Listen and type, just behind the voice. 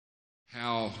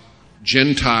how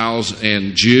Gentiles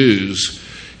and Jews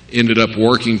ended up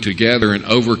working together and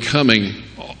overcoming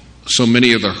so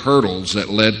many of the hurdles that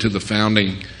led to the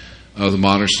founding of the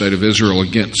modern state of Israel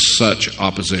against such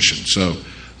opposition. So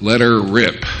let her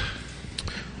rip.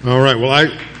 All right. Well,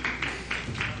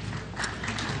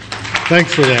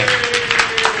 thanks for that.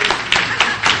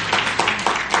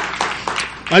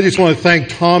 I just want to thank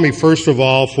Tommy, first of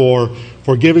all,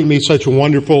 for giving me such a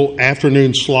wonderful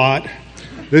afternoon slot.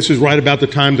 This is right about the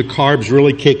time the carbs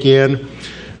really kick in.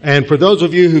 And for those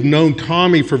of you who've known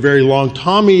Tommy for very long,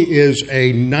 Tommy is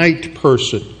a night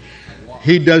person.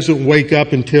 He doesn't wake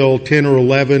up until 10 or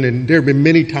 11, and there have been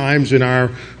many times in our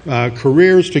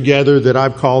careers together that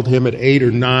I've called him at 8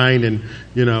 or 9,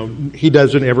 and, he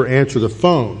doesn't ever answer the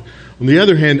phone. On the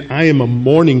other hand, I am a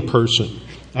morning person.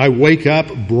 I wake up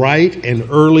bright and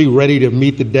early, ready to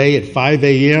meet the day at 5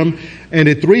 a.m., and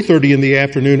at 3:30 in the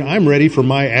afternoon, I'm ready for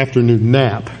my afternoon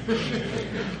nap.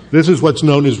 This is what's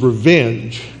known as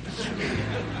revenge.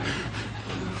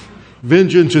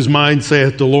 Vengeance is mine,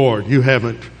 saith the Lord. You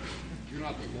haven't. You're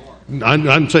not the Lord.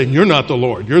 I'm saying you're not the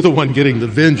Lord. You're the one getting the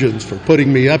vengeance for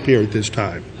putting me up here at this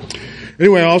time.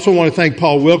 Anyway, I also want to thank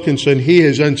Paul Wilkinson. He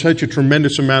has done such a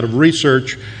tremendous amount of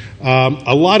research.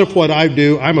 A lot of what I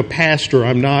do, I'm a pastor.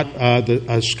 I'm not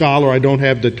a scholar. I don't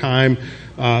have the time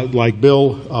like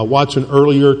Bill Watson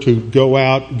earlier to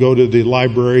go to the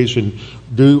libraries and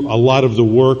do a lot of the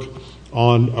work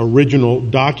on original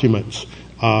documents.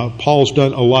 Paul's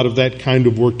done a lot of that kind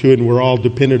of work too, and we're all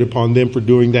dependent upon them for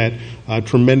doing that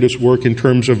tremendous work in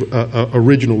terms of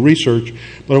original research.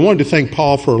 But I wanted to thank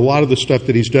Paul for a lot of the stuff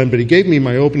that he's done, but he gave me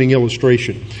my opening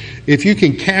illustration. If you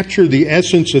can capture the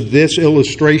essence of this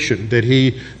illustration that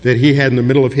he had in the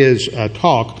middle of his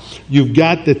talk, you've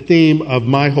got the theme of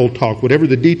my whole talk. Whatever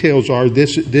the details are,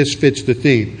 this fits the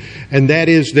theme. And that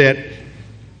is that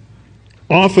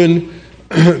often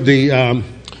the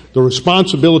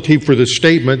responsibility for the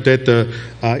statement that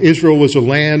Israel was a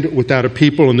land without a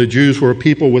people and the Jews were a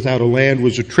people without a land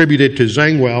was attributed to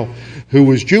Zangwill, who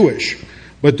was Jewish.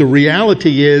 But the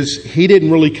reality is he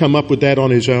didn't really come up with that on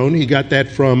his own. He got that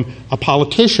from a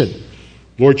politician,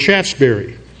 Lord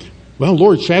Shaftesbury. Well,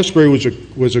 Lord Shaftesbury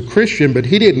was a Christian, but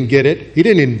he didn't get it. He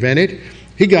didn't invent it.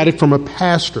 He got it from a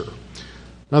pastor.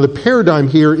 Now, the paradigm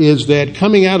here is that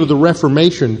coming out of the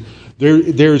Reformation,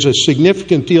 there's a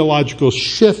significant theological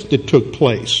shift that took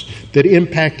place that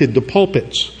impacted the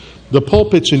pulpits. The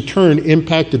pulpits, in turn,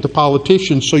 impacted the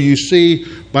politicians. So you see,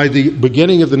 by the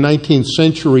beginning of the 19th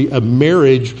century, a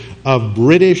marriage of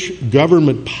British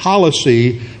government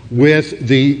policy with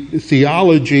the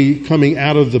theology coming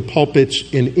out of the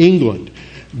pulpits in England.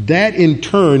 That, in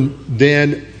turn,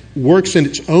 then works in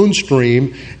its own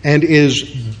stream and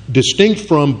is distinct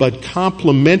from but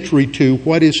complementary to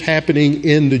what is happening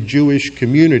in the Jewish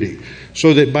community.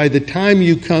 So that by the time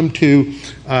you come to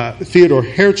Theodor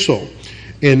Herzl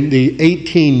in the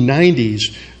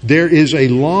 1890s, there is a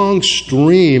long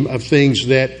stream of things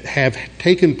that have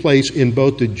taken place in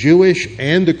both the Jewish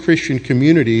and the Christian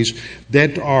communities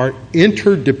that are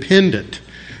interdependent,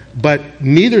 but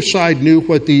neither side knew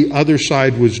what the other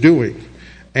side was doing.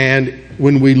 And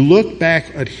when we look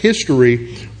back at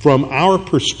history from our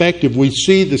perspective, we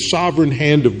see the sovereign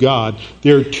hand of God.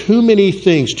 There are too many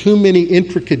things, too many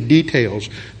intricate details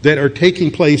that are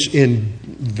taking place in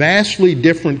vastly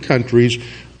different countries: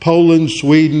 Poland,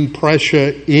 Sweden,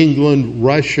 Prussia, England,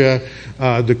 Russia,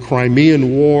 the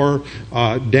Crimean War,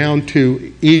 down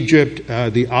to Egypt,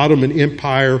 the Ottoman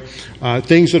Empire,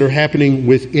 things that are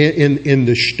happening in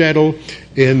the shtetl,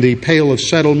 in the Pale of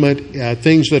Settlement,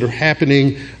 things that are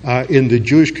happening in the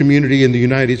Jewish community in the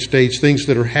United States, things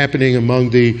that are happening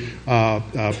among the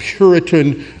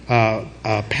Puritan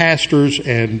pastors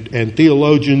and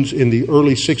theologians in the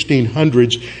early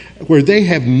 1600s, where they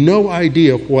have no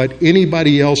idea what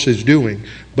anybody else is doing.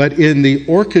 But in the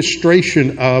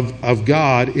orchestration of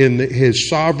God, in His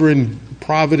sovereign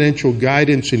providential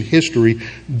guidance in history,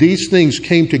 these things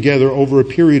came together over a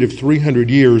period of 300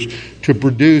 years to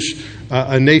produce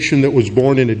a nation that was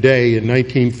born in a day in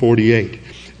 1948.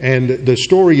 And the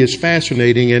story is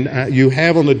fascinating, and you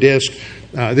have on the disc,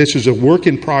 this is a work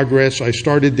in progress. I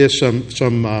started this some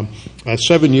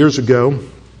 7 years ago.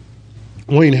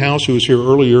 Wayne House, who was here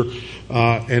earlier,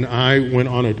 and I went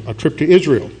on a trip to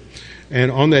Israel. And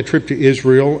on that trip to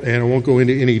Israel, and I won't go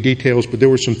into any details, but there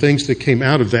were some things that came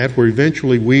out of that where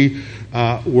eventually we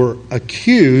were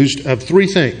accused of three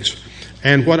things.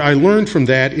 And what I learned from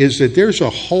that is that there's a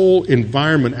whole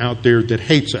environment out there that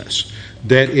hates us.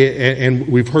 and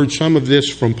we've heard some of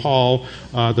this from Paul,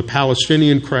 the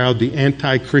Palestinian crowd, the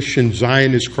anti-Christian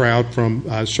Zionist crowd from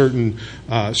certain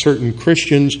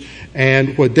Christians,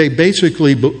 and what they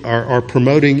basically are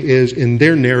promoting is, in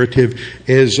their narrative,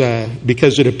 is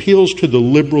because it appeals to the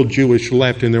liberal Jewish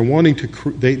left, and they're wanting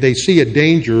to. They see a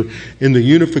danger in the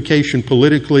unification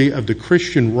politically of the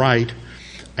Christian right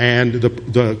and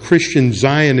the Christian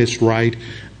Zionist right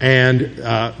and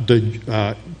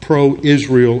the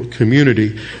pro-Israel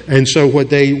community. And so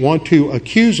what they want to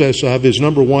accuse us of is,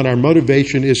 number one, our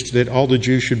motivation is that all the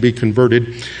Jews should be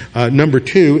converted. Number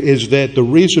two is that the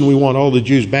reason we want all the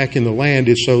Jews back in the land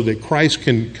is so that Christ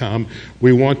can come.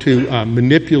 We want to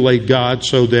manipulate God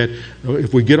so that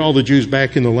if we get all the Jews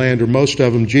back in the land, or most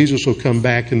of them, Jesus will come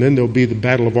back, and then there'll be the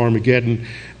Battle of Armageddon,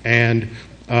 and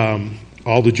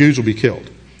all the Jews will be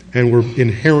killed. And we're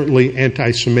inherently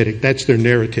anti-Semitic. That's their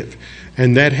narrative,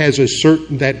 and that has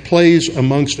that plays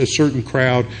amongst a certain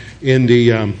crowd in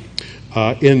the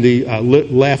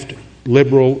left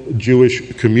liberal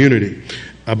Jewish community.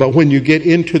 But when you get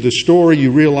into the story,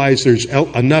 you realize there's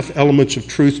enough elements of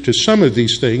truth to some of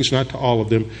these things, not to all of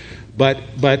them. But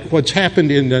what's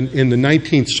happened in the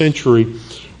 19th century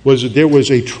was that there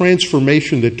was a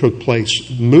transformation that took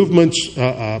place. Movements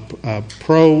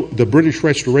the British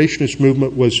Restorationist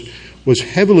movement was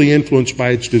heavily influenced by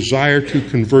its desire to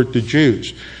convert the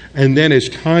Jews. And then as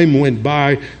time went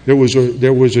by, there was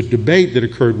a debate that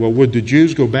occurred. Well, would the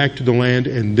Jews go back to the land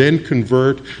and then be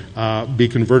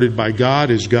converted by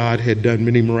God, as God had done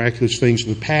many miraculous things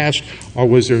in the past, or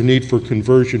was there a need for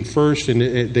conversion first? And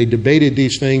they debated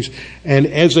these things. And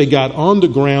as they got on the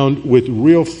ground with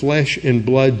real flesh and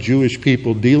blood Jewish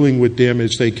people, dealing with them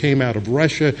as they came out of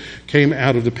Russia, came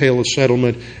out of the Pale of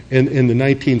Settlement in the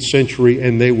 19th century,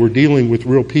 and they were dealing with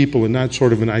real people and not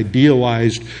sort of an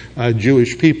idealized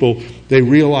Jewish people, they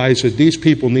realized that these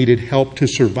people needed help to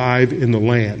survive in the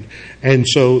land. And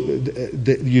so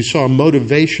you saw a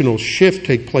motivational shift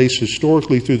take place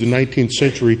historically through the 19th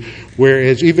century,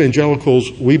 whereas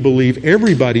evangelicals, we believe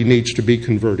everybody needs to be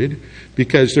converted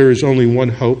because there is only one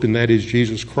hope, and that is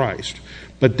Jesus Christ.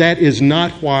 But that is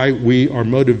not why we are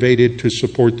motivated to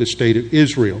support the state of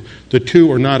Israel. The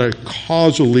two are not a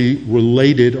causally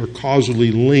related or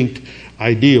causally linked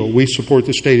ideal. We support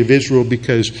the state of Israel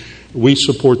because we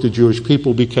support the Jewish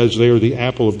people because they are the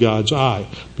apple of God's eye,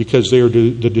 because they are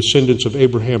the descendants of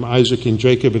Abraham, Isaac, and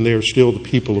Jacob, and they are still the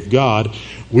people of God.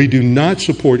 We do not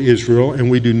support Israel,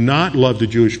 and we do not love the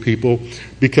Jewish people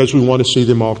because we want to see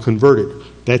them all converted.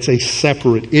 That's a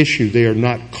separate issue. They are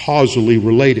not causally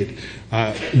related.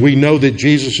 We know that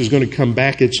Jesus is going to come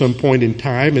back at some point in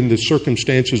time, and the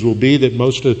circumstances will be that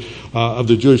most of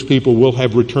the Jewish people will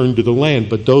have returned to the land,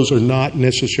 but those are not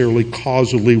necessarily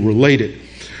causally related.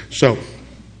 So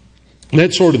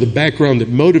that's sort of the background that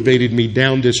motivated me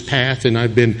down this path, and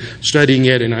I've been studying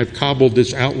it, and I've cobbled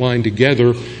this outline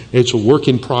together. It's a work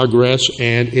in progress,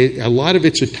 and a lot of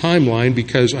it's a timeline,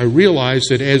 because I realize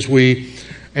that as we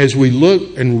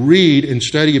look and read and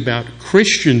study about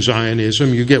Christian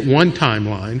Zionism, you get one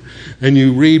timeline, and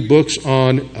you read books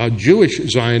on Jewish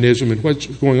Zionism and what's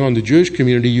going on in the Jewish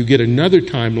community, you get another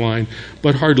timeline,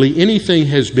 but hardly anything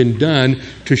has been done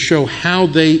to show how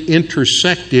they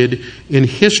intersected in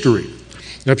history.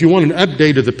 Now, if you want an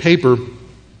update of the paper,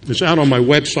 it's out on my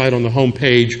website on the home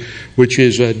page, which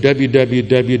is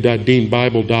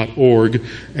www.deanbible.org,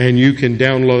 and you can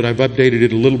download. I've updated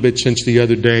it a little bit since the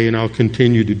other day, and I'll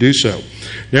continue to do so.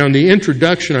 Now, in the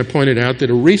introduction, I pointed out that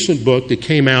a recent book that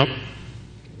came out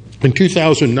in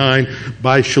 2009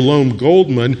 by Shalom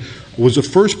Goldman was the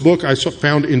first book I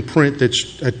found in print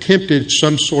that's attempted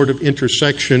some sort of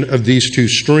intersection of these two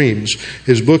streams.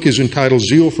 His book is entitled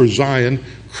Zeal for Zion,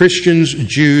 Christians,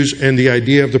 Jews, and the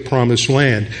Idea of the Promised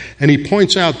Land. And he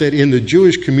points out that in the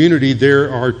Jewish community there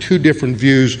are two different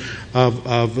views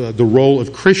of the role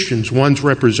of Christians. One's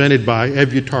represented by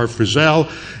Evyatar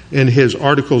Frizzell in his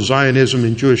article Zionism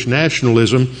and Jewish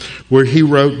Nationalism, where he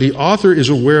wrote, "The author is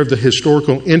aware of the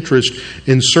historical interest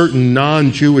in certain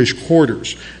non-Jewish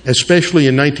quarters, especially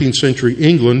in 19th century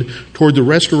England, toward the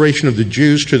restoration of the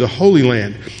Jews to the Holy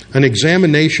Land. An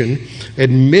examination,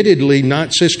 admittedly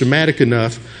not systematic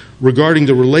enough, regarding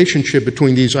the relationship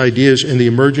between these ideas and the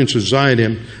emergence of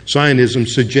Zionism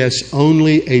suggests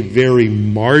only a very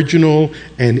marginal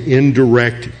and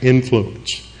indirect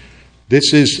influence."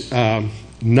 This is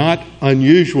not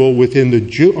unusual within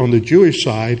on the Jewish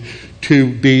side to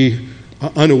be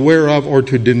unaware of or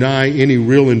to deny any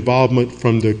real involvement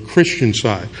from the Christian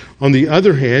side. On the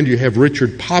other hand, you have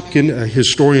Richard Popkin, a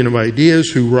historian of ideas,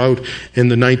 who wrote in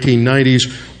the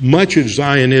 1990s, much of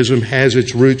Zionism has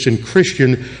its roots in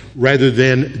Christian rather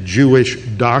than Jewish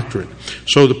doctrine.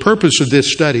 So the purpose of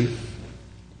this study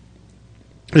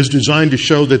is designed to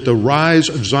show that the rise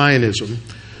of Zionism,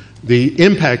 the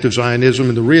impact of Zionism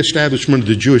and the reestablishment of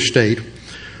the Jewish state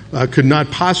could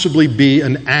not possibly be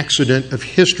an accident of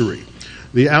history.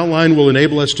 The outline will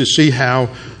enable us to see how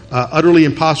utterly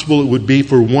impossible it would be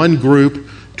for one group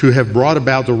to have brought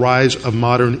about the rise of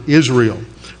modern Israel.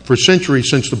 For centuries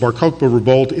since the Bar Kokhba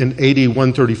revolt in AD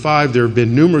 135, there have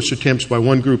been numerous attempts by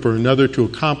one group or another to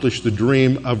accomplish the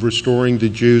dream of restoring the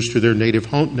Jews to their native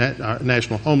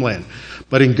national homeland.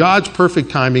 But in God's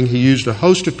perfect timing, He used a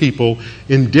host of people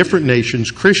in different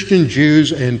nations, Christian,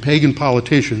 Jews, and pagan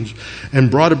politicians,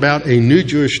 and brought about a new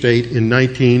Jewish state in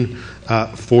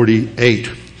 1948.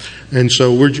 And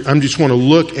so I'm just want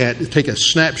to take a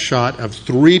snapshot of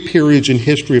three periods in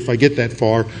history, if I get that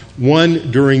far.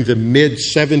 One during the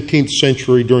mid-17th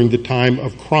century, during the time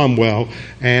of Cromwell.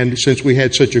 And since we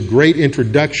had such a great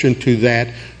introduction to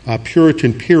that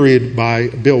Puritan period by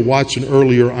Bill Watson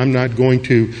earlier, I'm not going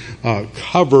to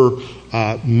cover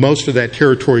most of that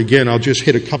territory again. I'll just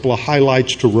hit a couple of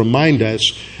highlights to remind us,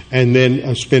 and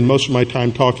then spend most of my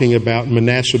time talking about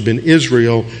Manasseh ben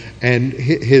Israel and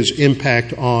his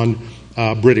impact on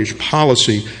British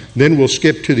policy. Then we'll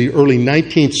skip to the early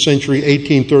 19th century,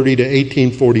 1830 to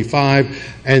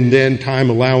 1845, and then, time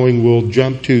allowing, we'll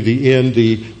jump to the end,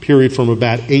 the period from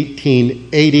about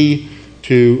 1880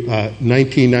 to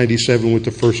 1997 with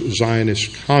the first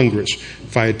Zionist Congress.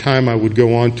 If I had time, I would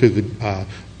go on to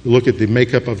look at the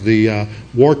makeup of the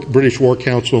British War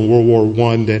Council in World War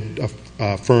I that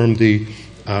affirmed the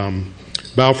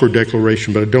Balfour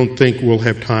Declaration, but I don't think we'll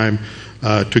have time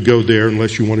to go there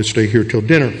unless you want to stay here till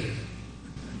dinner.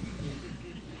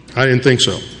 I didn't think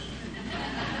so.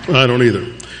 I don't either.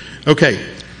 Okay,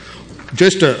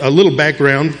 just a little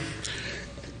background.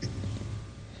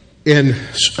 In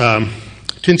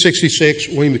 1066,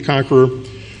 William the Conqueror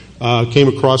came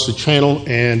across the Channel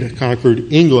and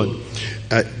conquered England.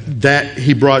 That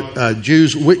he brought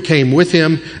Jews came with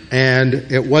him, and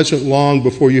it wasn't long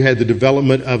before you had the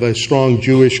development of a strong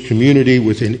Jewish community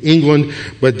within England,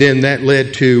 but then that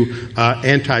led to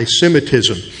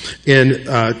anti-Semitism. In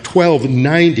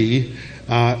 1290,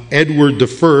 Edward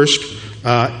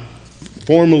I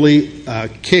formally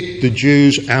kicked the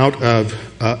Jews out of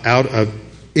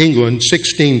England.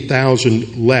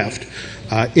 16,000 left.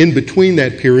 In between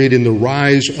that period, in the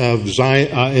rise of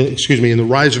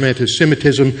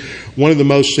anti-Semitism, one of the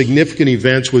most significant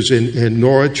events was in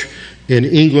Norwich, in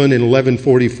England, in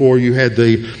 1144. You had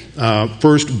the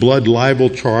first blood libel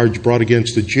charge brought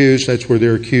against the Jews. That's where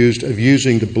they're accused of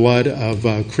using the blood of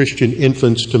Christian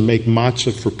infants to make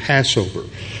matzah for Passover.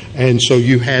 And so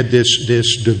you had this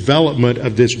development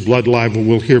of this blood libel.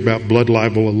 We'll hear about blood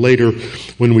libel later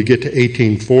when we get to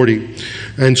 1840.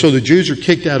 And so the Jews are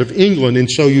kicked out of England,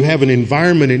 and so you have an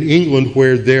environment in England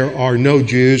where there are no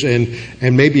Jews, and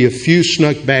maybe a few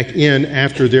snuck back in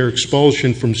after their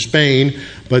expulsion from Spain,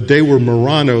 but they were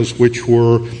Marranos, which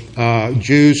were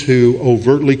Jews who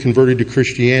overtly converted to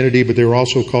Christianity, but they were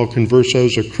also called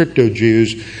conversos or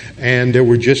crypto-Jews, and there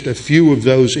were just a few of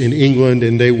those in England,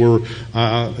 and they were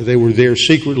there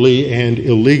secretly and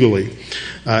illegally.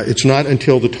 It's not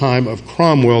until the time of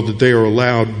Cromwell that they are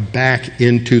allowed back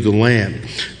into the land.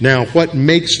 Now, what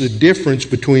makes the difference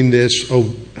between this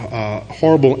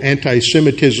horrible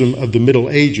anti-Semitism of the Middle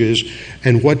Ages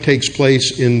and what takes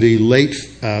place in the late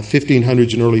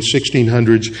 1500s and early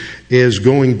 1600s is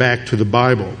going back to the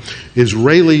Bible.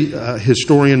 Israeli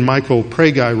historian Michael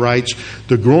Pregai writes,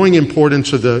 the growing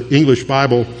importance of the English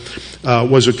Bible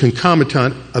was a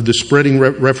concomitant of the spreading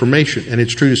Reformation. And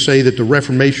it's true to say that the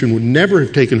Reformation would never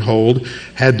have taken hold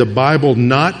had the Bible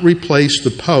not replaced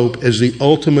the Pope as the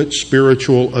ultimate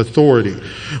spiritual authority.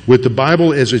 With the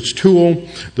Bible as its tool,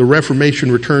 the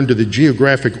Reformation returned to the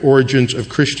geographic origins of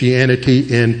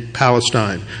Christianity in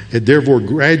Palestine. It therefore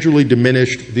gradually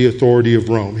diminished the authority of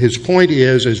Rome. His point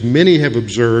is, as many have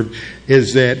observed,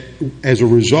 is that as a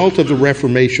result of the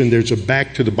Reformation, there's a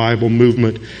back to the Bible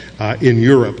movement in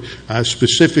Europe,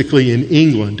 specifically in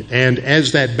England. And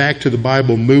as that back to the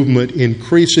Bible movement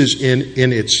increases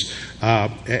in its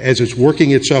as it's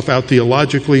working itself out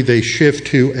theologically, they shift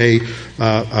to a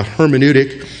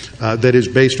hermeneutic that is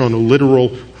based on a literal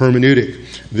hermeneutic.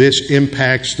 This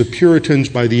impacts the Puritans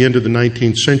by the end of the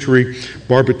 19th century.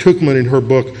 Barbara Tuchman, in her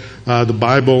book, The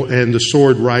Bible and the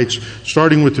Sword, writes,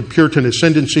 starting with the Puritan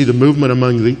ascendancy, the movement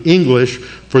among the English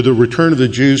for the return of the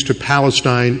Jews to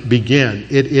Palestine began.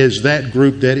 It is that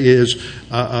group that is,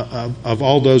 of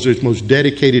all those, that's most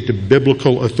dedicated to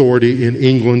biblical authority in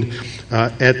England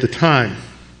at the time.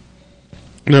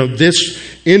 Now, this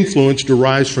influence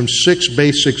derives from 6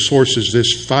 basic sources,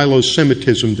 this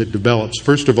philo-Semitism that develops.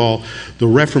 First of all, the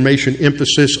Reformation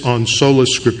emphasis on sola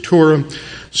scriptura.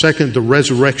 Second, the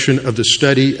resurrection of the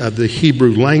study of the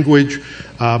Hebrew language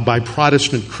by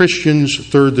Protestant Christians.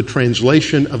 Third, the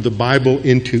translation of the Bible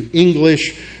into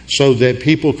English so that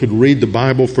people could read the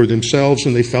Bible for themselves,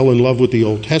 and they fell in love with the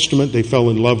Old Testament. They fell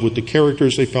in love with the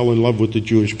characters. They fell in love with the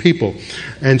Jewish people.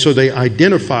 And so they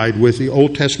identified with the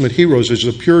Old Testament heroes. As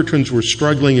the Puritans were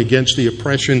struggling against the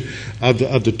oppression of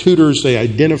the Tudors, they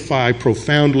identified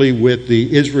profoundly with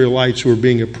the Israelites who were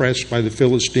being oppressed by the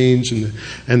Philistines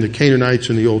and the Canaanites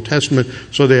in the Old Testament.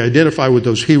 So they identify with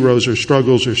those heroes or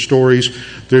struggles or stories.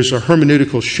 There's a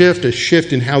hermeneutical shift, a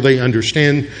shift in how they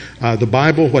understand the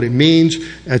Bible, what it means.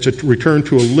 It's a return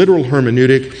to a literal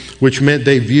hermeneutic, which meant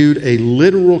they viewed a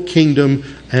literal kingdom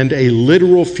and a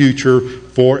literal future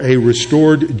for a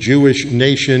restored Jewish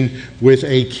nation with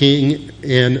a king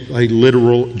in a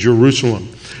literal Jerusalem.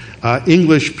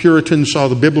 English Puritans saw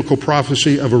the biblical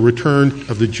prophecy of a return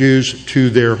of the Jews to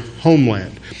their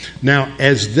homeland. Now,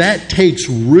 as that takes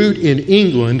root in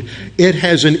England, it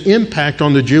has an impact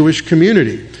on the Jewish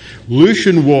community.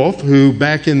 Lucian Wolff, who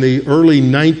back in the early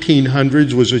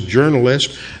 1900s was a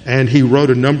journalist, and he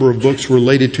wrote a number of books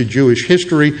related to Jewish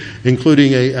history,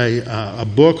 including a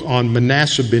book on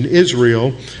Manasseh ben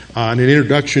Israel, and an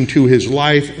introduction to his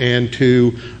life and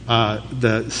to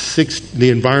the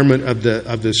environment of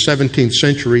the 17th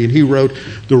century. And he wrote,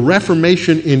 "The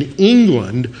Reformation in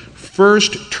England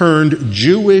first turned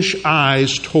Jewish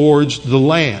eyes towards the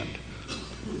land."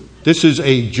 This is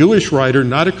a Jewish writer,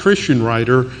 not a Christian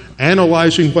writer,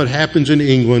 analyzing what happens in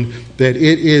England, that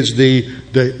it is the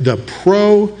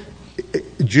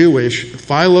pro-Jewish,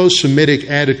 philo-Semitic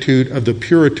attitude of the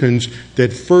Puritans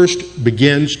that first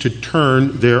begins to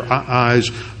turn their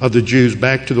eyes of the Jews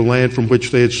back to the land from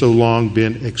which they had so long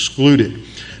been excluded.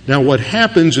 Now, what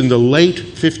happens in the late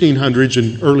 1500s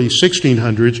and early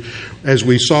 1600s, as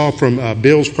we saw from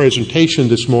Bill's presentation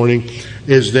this morning,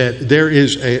 is that there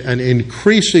is an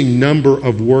increasing number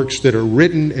of works that are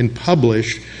written and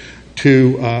published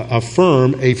to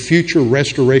affirm a future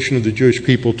restoration of the Jewish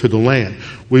people to the land.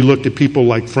 We looked at people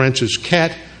like Francis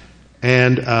Kett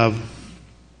and let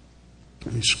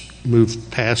me move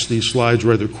past these slides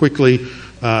rather quickly.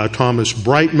 Thomas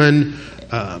Brightman,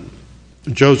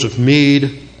 Joseph Mead,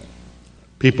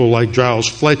 people like Giles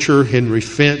Fletcher, Henry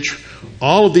Finch.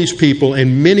 All of these people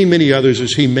and many, many others,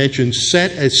 as he mentioned,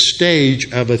 set a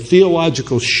stage of a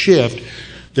theological shift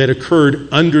that occurred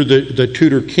under the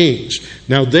Tudor kings.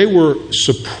 Now, they were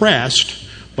suppressed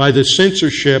by the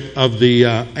censorship of the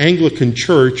Anglican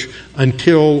Church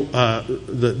until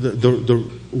the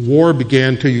war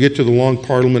began, till you get to the Long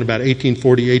Parliament about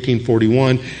 1840,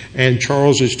 1841, and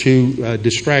Charles is too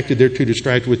distracted. They're too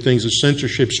distracted with things. The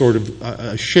censorship sort of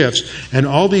shifts, and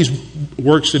all these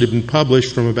works that have been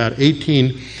published from about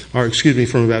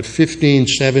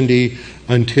 1570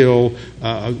 until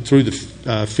through the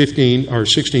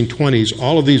 1620s,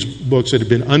 all of these books that have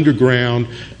been underground,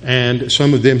 and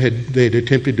some of them they'd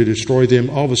attempted to destroy them,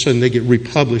 all of a sudden they get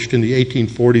republished in the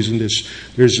 1840s, and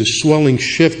there's this swelling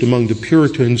shift among the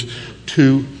Puritans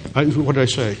to, what did I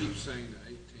say?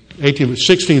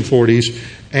 1640s,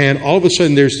 and all of a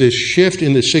sudden there's this shift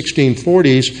in the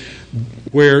 1640s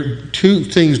where two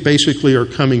things basically are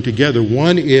coming together.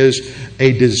 One is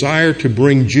a desire to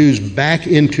bring Jews back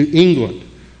into England.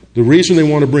 The reason they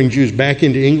want to bring Jews back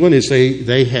into England is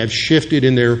they have shifted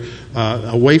in their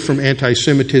away from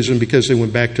anti-Semitism because they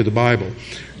went back to the Bible.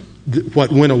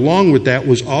 What went along with that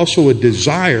was also a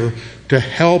desire to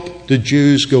help the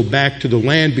Jews go back to the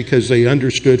land because they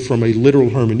understood from a literal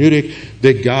hermeneutic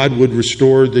that God would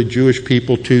restore the Jewish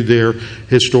people to their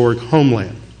historic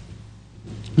homeland.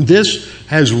 This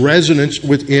has resonance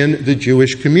within the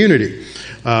Jewish community.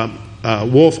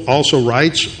 Wolff also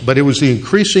writes, but it was the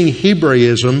increasing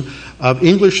Hebraism of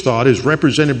English thought as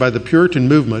represented by the Puritan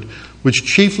movement which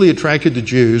chiefly attracted the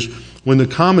Jews. When the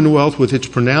Commonwealth with its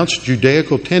pronounced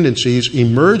Judaical tendencies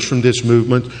emerged from this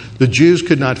movement, the Jews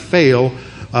could not fail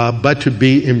but to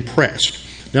be impressed.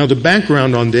 Now, the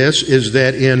background on this is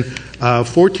that in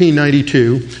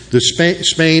 1492,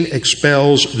 Spain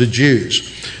expels the Jews.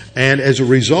 And as a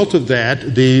result of that,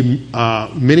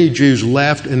 many Jews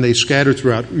left and they scattered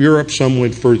throughout Europe. Some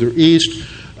went further east.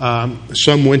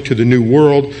 Some went to the New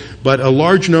World. But a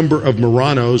large number of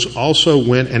Marranos also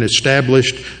went and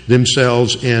established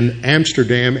themselves in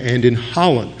Amsterdam and in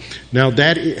Holland. Now,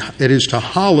 it is to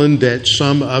Holland that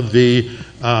some of the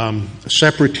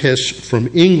separatists from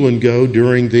England go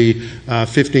during the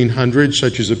 1500s,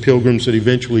 such as the Pilgrims that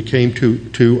eventually came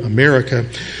to America.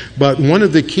 But one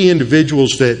of the key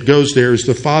individuals that goes there is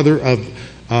the father of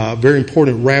a very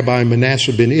important Rabbi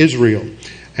Manasseh ben Israel.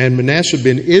 And Manasseh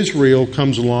ben Israel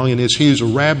comes along, and as he is a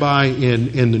rabbi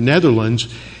in the Netherlands,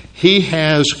 he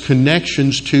has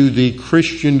connections to the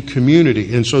Christian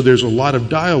community. And so there's a lot of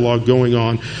dialogue going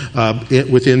on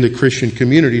within the Christian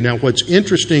community. Now, what's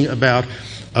interesting about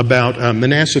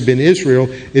Manasseh ben Israel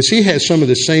is he has some of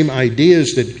the same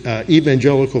ideas that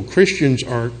evangelical Christians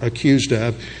are accused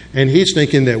of. And he's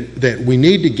thinking that we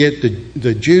need to get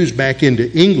the Jews back into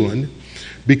England,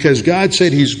 because God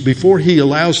said before he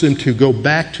allows them to go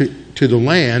back to the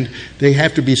land, they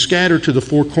have to be scattered to the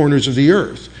four corners of the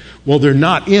earth. Well, they're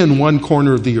not in one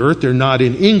corner of the earth. They're not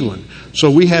in England.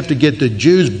 So we have to get the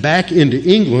Jews back into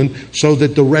England so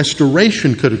that the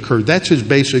restoration could occur. That's his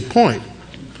basic point.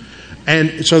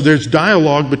 And so there's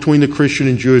dialogue between the Christian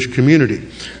and Jewish community.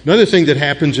 Another thing that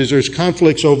happens is there's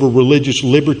conflicts over religious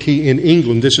liberty in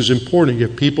England. This is important. You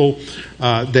have people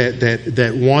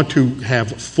that want to have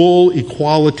full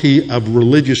equality of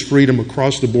religious freedom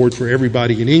across the board for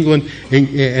everybody in England,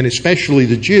 and especially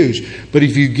the Jews. But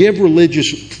if you give religious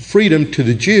freedom to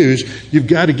the Jews, you've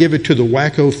got to give it to the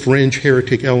wacko, fringe,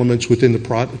 heretic elements within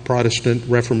the Protestant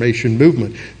Reformation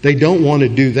movement. They don't want to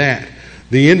do that.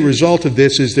 The end result of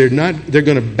this is they're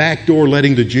going to backdoor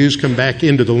letting the Jews come back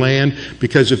into the land,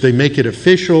 because if they make it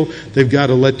official, they've got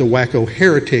to let the wacko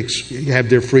heretics have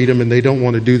their freedom, and they don't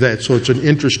want to do that. So it's an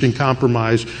interesting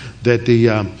compromise that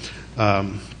the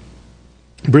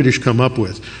British come up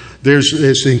with. There's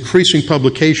this increasing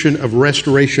publication of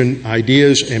restoration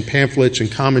ideas and pamphlets and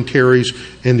commentaries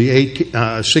in the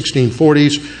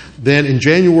 1640s. Then in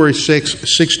January 6,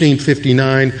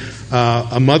 1659,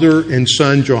 a mother and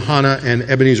son, Johanna and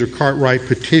Ebenezer Cartwright,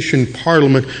 petitioned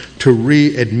Parliament to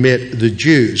readmit the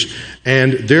Jews.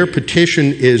 And their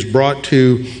petition is brought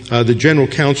to the General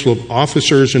Council of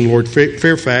Officers and Lord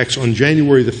Fairfax on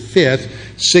January the 5th,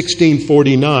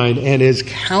 1649. And as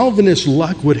Calvinist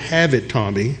luck would have it,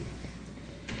 Tommy,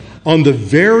 on the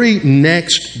very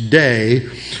next day,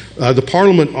 the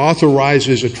Parliament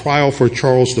authorizes a trial for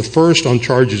Charles I on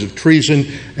charges of treason,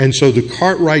 and so the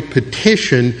Cartwright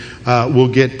petition will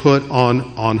get put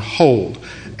on hold.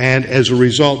 And as a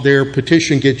result, their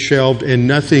petition gets shelved, and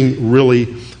nothing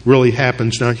really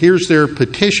happens. Now, here's their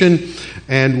petition,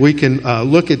 and we can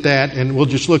look at that, and we'll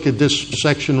just look at this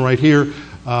section right here.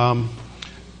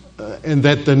 And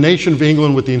that the nation of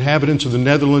England with the inhabitants of the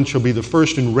Netherlands shall be the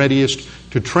first and readiest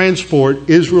to transport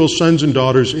Israel's sons and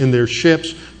daughters in their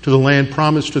ships to the land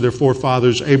promised to their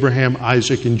forefathers Abraham,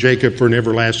 Isaac, and Jacob for an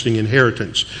everlasting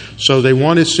inheritance. So they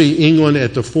want to see England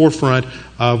at the forefront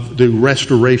of the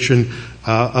restoration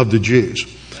of the Jews.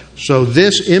 So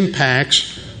this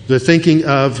impacts the thinking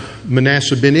of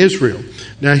Manasseh ben Israel.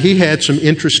 Now, he had some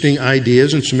interesting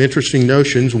ideas and some interesting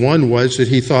notions. One was that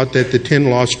he thought that the 10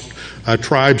 lost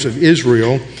tribes of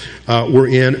Israel were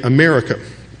in America.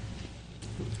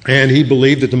 And he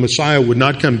believed that the Messiah would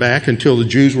not come back until the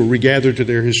Jews were regathered to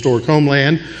their historic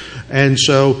homeland. And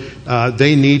so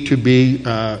they need to be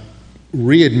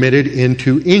readmitted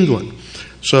into England.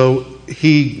 So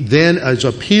he then is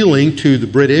appealing to the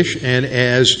British, and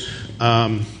as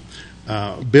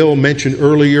Bill mentioned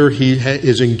earlier, he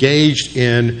is engaged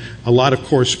in a lot of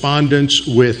correspondence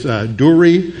with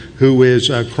Dury, who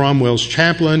is Cromwell's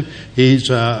chaplain. He's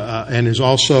and is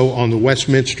also on the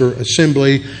Westminster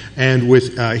Assembly, and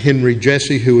with Henry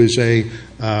Jesse, who is a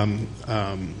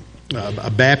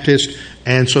Baptist.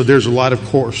 And so there's a lot of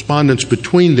correspondence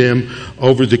between them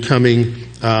over the coming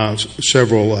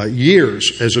several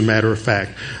years, as a matter of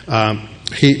fact.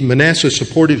 Manasseh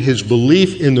supported his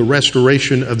belief in the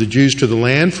restoration of the Jews to the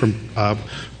land from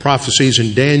prophecies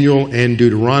in Daniel and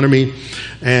Deuteronomy,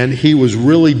 and he was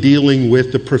really dealing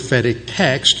with the prophetic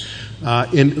text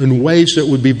in ways that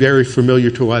would be very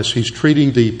familiar to us. He's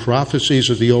treating the prophecies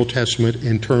of the Old Testament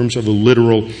in terms of a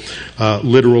literal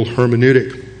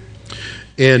hermeneutic.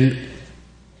 And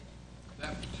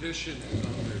that petition is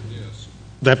on their disc.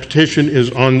 That petition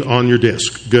is on your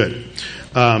disc. Good.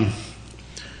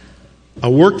 A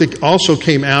work that also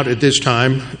came out at this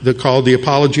time that called The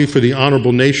Apology for the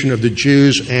Honorable Nation of the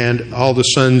Jews and All the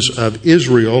Sons of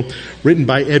Israel, written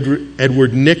by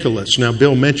Edward Nicholas. Now,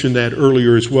 Bill mentioned that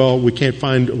earlier as well. We can't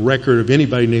find a record of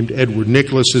anybody named Edward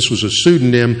Nicholas. This was a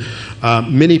pseudonym.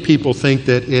 Many people think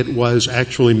that it was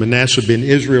actually Manasseh ben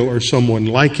Israel or someone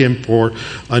like him for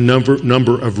a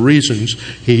number of reasons.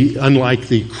 He, unlike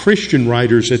the Christian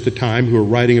writers at the time who were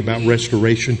writing about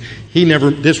restoration,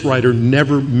 this writer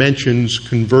never mentions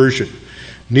conversion.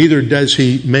 Neither does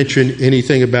he mention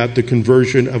anything about the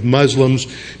conversion of Muslims.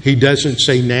 He doesn't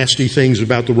say nasty things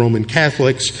about the Roman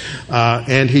Catholics.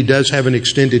 And he does have an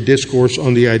extended discourse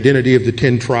on the identity of the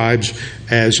 10 tribes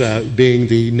as being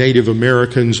the Native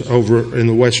Americans over in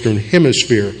the Western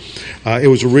Hemisphere. It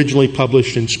was originally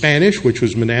published in Spanish, which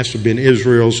was Manasseh ben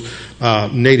Israel's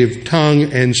native tongue.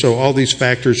 And so all these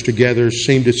factors together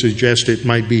seem to suggest it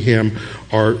might be him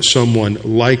or someone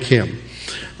like him.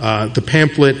 The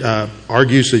pamphlet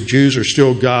argues that Jews are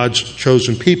still God's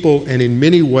chosen people, and in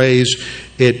many ways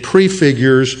it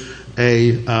prefigures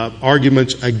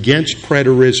arguments against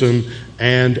preterism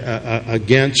and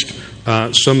against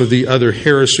some of the other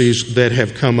heresies that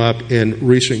have come up in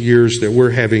recent years that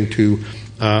we're having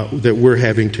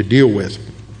to deal with.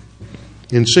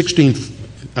 In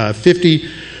 1650,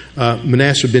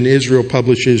 Manasseh ben Israel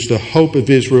publishes The Hope of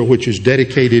Israel, which is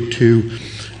dedicated to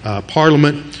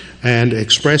Parliament and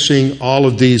expressing all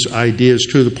of these ideas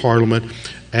to the Parliament.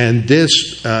 And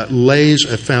this lays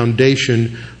a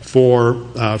foundation for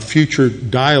future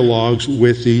dialogues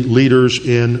with the leaders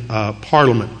in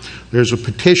Parliament. There's a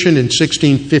petition in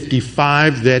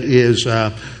 1655 that is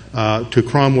to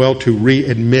Cromwell to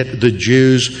readmit the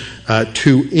Jews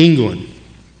to England.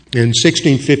 In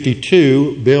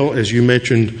 1652, Bill, as you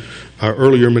mentioned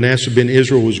earlier, Manasseh ben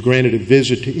Israel was granted a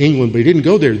visit to England, but he didn't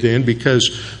go there then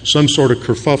because some sort of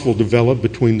kerfuffle developed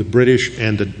between the British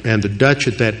and the Dutch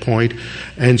at that point,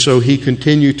 and so he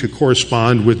continued to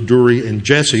correspond with Dury and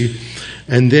Jesse.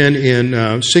 And then in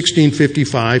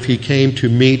 1655, he came to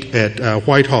meet at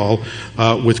Whitehall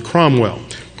with Cromwell.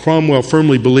 Cromwell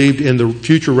firmly believed in the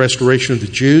future restoration of the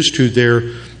Jews to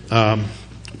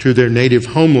their native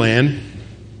homeland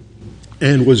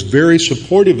and was very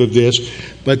supportive of this,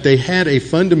 but they had a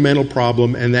fundamental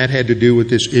problem, and that had to do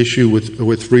with this issue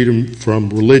with freedom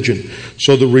from religion.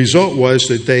 So the result was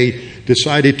that they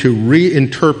decided to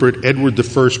reinterpret Edward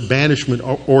I's banishment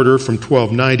order from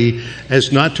 1290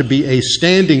 as not to be a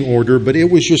standing order, but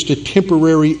it was just a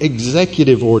temporary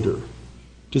executive order.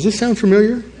 Does this sound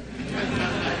familiar?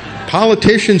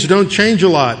 Politicians don't change a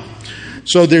lot.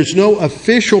 So there's no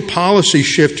official policy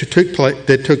shift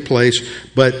that took place,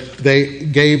 but they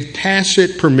gave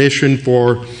tacit permission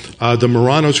for the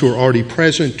Marranos who are already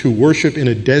present to worship in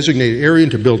a designated area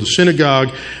and to build a synagogue.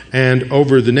 And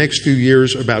over the next few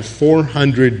years, about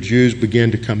 400 Jews began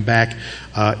to come back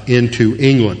into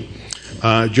England.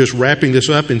 Just wrapping this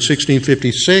up, in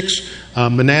 1656,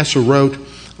 Manasseh wrote,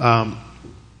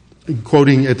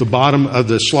 quoting at the bottom of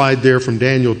the slide there from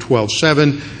Daniel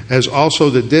 12:7, as also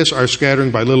that this our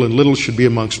scattering by little and little should be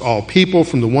amongst all people,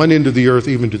 from the one end of the earth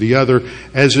even to the other,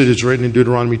 as it is written in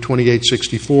Deuteronomy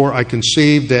 28:64, I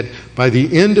conceive that by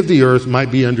the end of the earth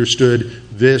might be understood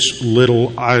this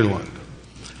little island.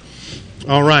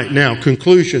 All right, now,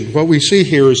 conclusion. What we see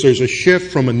here is there's a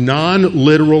shift from a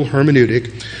non-literal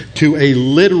hermeneutic to a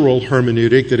literal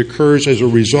hermeneutic that occurs as a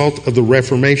result of the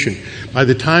Reformation. By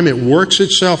the time it works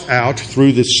itself out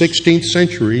through the 16th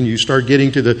century, and you start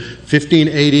getting to the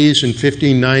 1580s and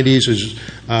 1590s, as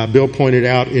Bill pointed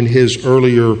out in his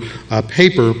earlier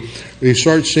paper, we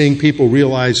start seeing people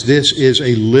realize this is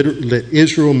that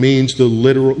Israel means the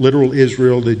literal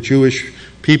Israel, the Jewish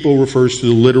people refers to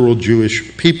the literal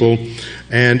Jewish people,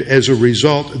 and as a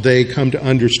result, they come to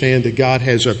understand that God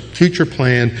has a future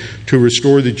plan to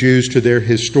restore the Jews to their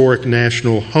historic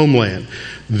national homeland.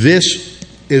 This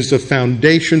is the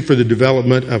foundation for the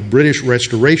development of British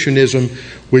Restorationism,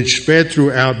 which spread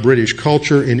throughout British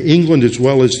culture in England as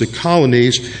well as the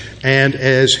colonies, and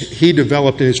as he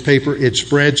developed in his paper, it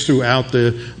spreads throughout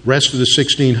the rest of the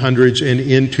 1600s and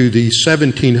into the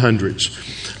 1700s.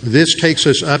 This takes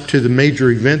us up to the major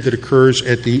event that occurs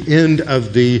at the end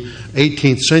of the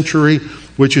 18th century,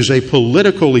 which is a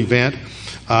political event,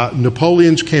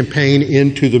 Napoleon's campaign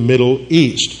into the Middle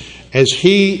East. As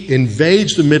he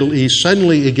invades the Middle East,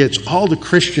 suddenly it gets all the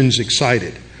Christians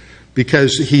excited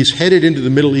because he's headed into the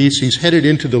Middle East, he's headed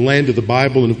into the land of the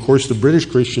Bible, and of course the British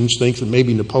Christians think that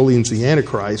maybe Napoleon's the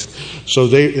Antichrist. So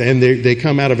they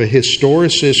come out of a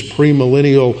historicist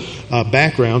premillennial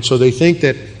background, so they think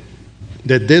that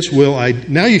this will...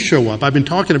 Now you show up. I've been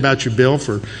talking about you, Bill,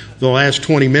 for the last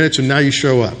 20 minutes, and now you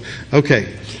show up. Okay.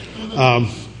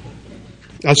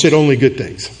 I said only good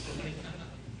things.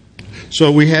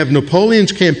 So we have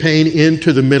Napoleon's campaign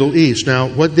into the Middle East. Now,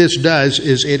 what this does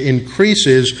is it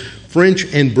increases French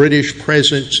and British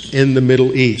presence in the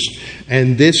Middle East.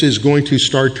 And this is going to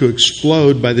start to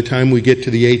explode by the time we get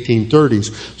to the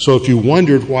 1830s. So if you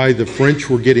wondered why the French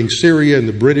were getting Syria and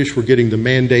the British were getting the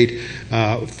mandate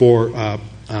for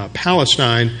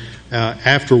Palestine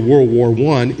after World War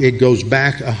I, it goes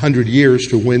back 100 years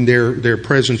to when their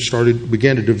presence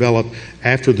began to develop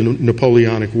after the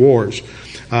Napoleonic Wars.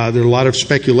 There's a lot of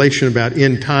speculation about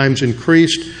end times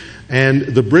increased, and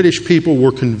the British people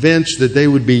were convinced that they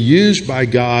would be used by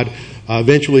God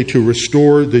eventually to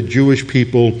restore the Jewish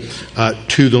people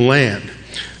to the land.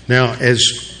 Now,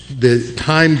 as the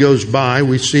time goes by,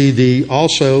 we see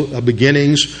also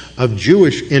beginnings of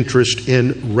Jewish interest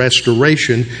in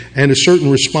restoration and a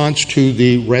certain response to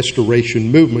the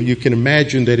restoration movement. You can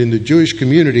imagine that in the Jewish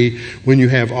community, when you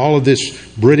have all of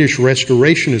this British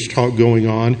restorationist talk going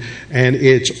on, and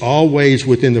it's always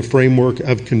within the framework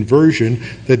of conversion,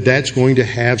 that's going to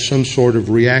have some sort of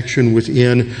reaction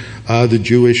within the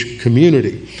Jewish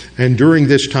community. And during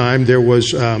this time, there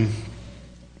was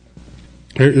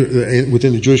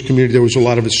within the Jewish community, there was a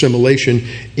lot of assimilation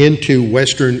into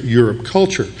Western Europe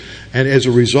culture. And as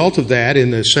a result of that,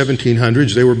 in the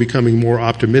 1700s, they were becoming more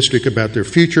optimistic about their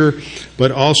future,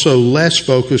 but also less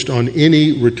focused on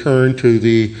any return to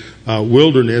the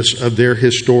wilderness of their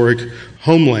historic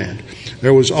homeland.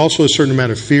 There was also a certain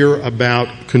amount of fear about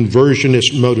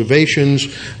conversionist motivations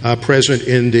present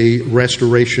in the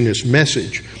restorationist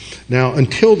message. Now,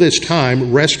 until this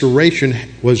time, restoration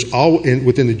was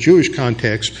within the Jewish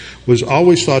context was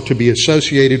always thought to be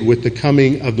associated with the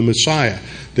coming of the Messiah.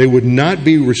 They would not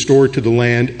be restored to the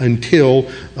land until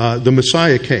the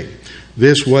Messiah came.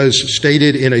 This was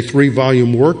stated in a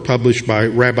 3-volume work published by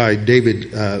Rabbi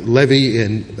David Levy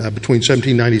in between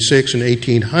 1796 and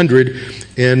 1800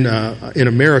 in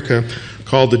America,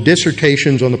 called The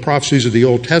Dissertations on the Prophecies of the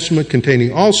Old Testament,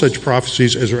 containing all such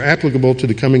prophecies as are applicable to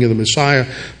the coming of the Messiah,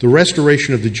 the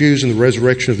restoration of the Jews, and the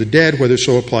resurrection of the dead, whether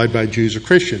so applied by Jews or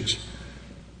Christians.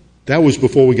 That was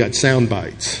before we got sound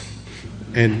bites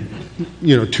and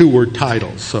 2-word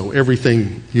titles. So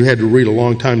everything, you had to read a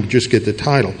long time to just get the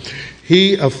title.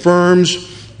 He affirms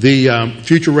the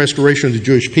future restoration of the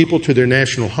Jewish people to their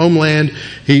national homeland,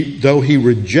 though he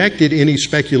rejected any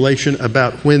speculation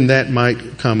about when that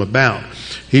might come about.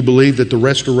 He believed that the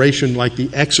restoration, like the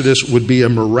Exodus, would be a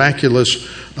miraculous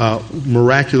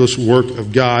work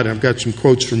of God. I've got some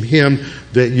quotes from him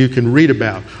that you can read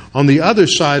about. On the other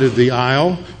side of the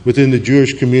aisle, within the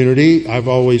Jewish community, I've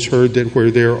always heard that where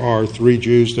there are 3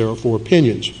 Jews, there are 4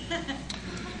 opinions.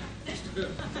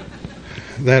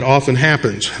 That often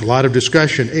happens. A lot of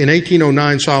discussion. In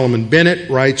 1809, Solomon Bennett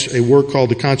writes a work called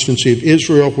The Constancy of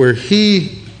Israel, where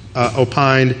he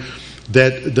opined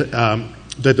that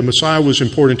the Messiah was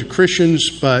important to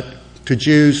Christians, but to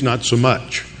Jews, not so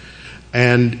much.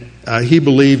 And he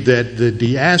believed that the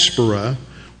diaspora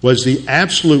was the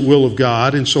absolute will of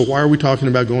God, and so why are we talking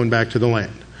about going back to the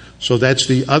land? So that's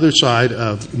the other side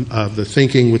of the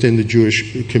thinking within the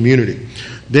Jewish community.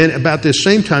 Then about this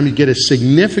same time, you get a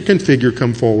significant figure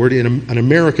come forward in an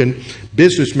American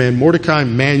businessman, Mordecai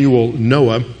Manuel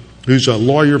Noah, who's a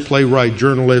lawyer, playwright,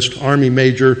 journalist, army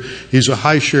major. He's a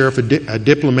high sheriff, a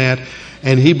diplomat,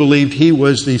 and he believed he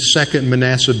was the second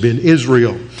Manasseh ben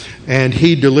Israel. And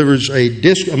he delivers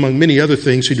among many other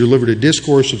things, he delivered a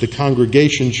discourse at the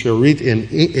Congregation Sharith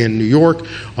in New York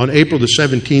on April the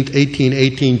 17th,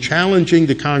 1818, challenging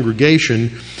the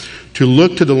congregation to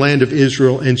look to the land of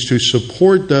Israel and to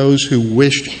support those who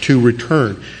wished to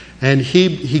return. And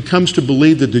he comes to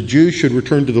believe that the Jews should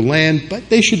return to the land, but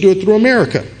they should do it through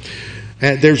America.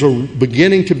 There's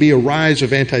beginning to be a rise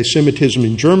of anti-Semitism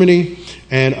in Germany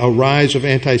and a rise of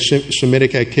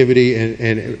anti-Semitic activity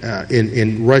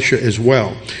in Russia as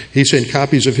well. He sent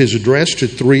copies of his address to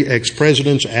 3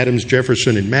 ex-presidents, Adams,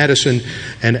 Jefferson, and Madison,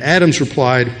 and Adams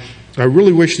replied, "I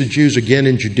really wish the Jews again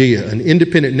in Judea, an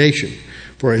independent nation,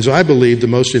 for as I believe, the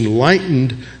most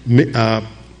enlightened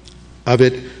of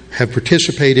it have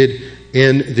participated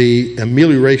in the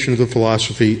amelioration of the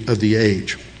philosophy of the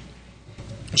age."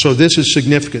 So this is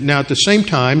significant. Now, at the same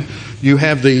time, you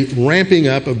have the ramping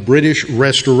up of British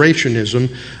restorationism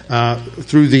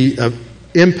through the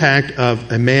impact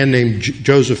of a man named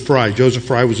Joseph Fry. Joseph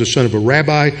Fry was the son of a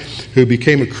rabbi who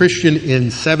became a Christian in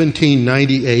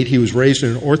 1798. He was raised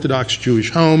in an Orthodox Jewish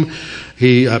home.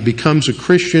 He becomes a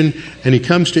Christian, and he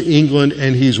comes to England,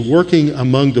 and he's working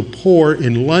among the poor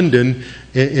in London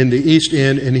in the East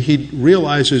End, and he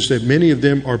realizes that many of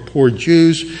them are poor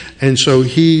Jews, and so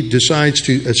he decides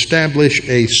to establish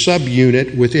a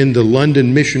subunit within the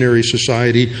London Missionary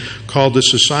Society called the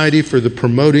Society for the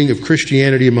Promoting of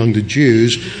Christianity Among the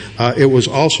Jews. It was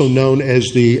also known as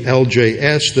the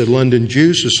LJS, the London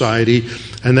Jew Society,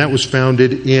 and that was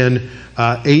founded in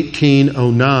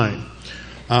 1809.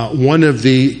 One of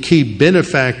the key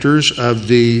benefactors of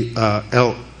the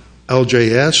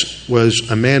LJS was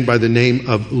a man by the name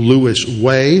of Lewis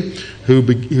Way,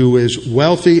 who is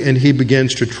wealthy, and he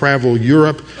begins to travel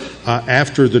Europe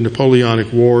after the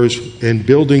Napoleonic Wars and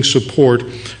building support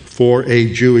for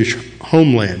a Jewish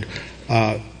homeland.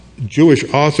 Jewish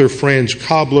author Franz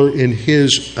Kobler, in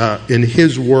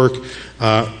his work,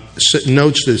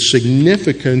 notes the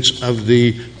significance of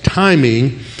the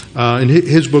timing. And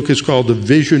his book is called The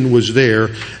Vision Was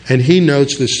There, and he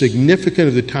notes the significance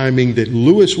of the timing that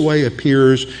Lewis Way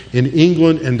appears in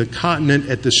England and the continent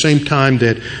at the same time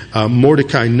that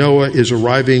Mordecai Noah is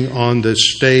arriving on the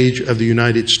stage of the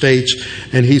United States.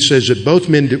 And he says that both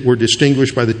men were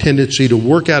distinguished by the tendency to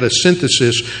work out a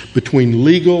synthesis between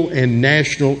legal and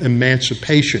national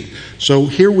emancipation. So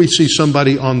here we see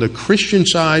somebody on the Christian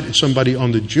side and somebody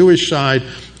on the Jewish side,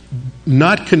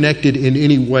 not connected in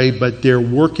any way, but they're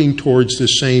working towards the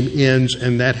same ends,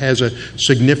 and that has a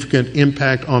significant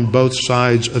impact on both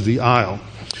sides of the aisle.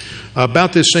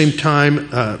 About this same time,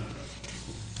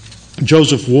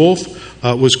 Joseph Wolff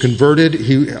was converted.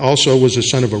 He also was the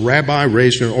son of a rabbi,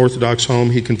 raised in an Orthodox home.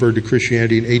 He converted to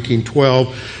Christianity in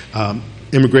 1812.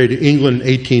 Immigrated to England in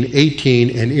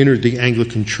 1818 and entered the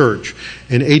Anglican Church.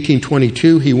 In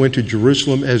 1822, he went to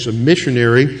Jerusalem as a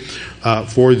missionary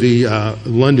for the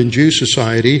London Jew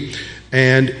Society,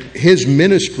 and his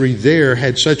ministry there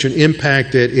had such an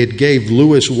impact that it gave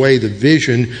Lewis Way the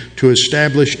vision to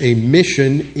establish a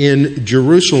mission in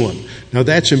Jerusalem. Now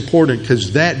that's important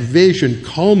because that vision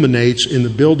culminates in the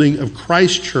building of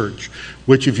Christ Church,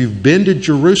 which, if you've been to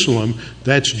Jerusalem,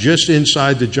 that's just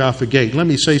inside the Jaffa Gate. Let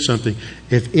me say something.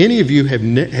 If any of you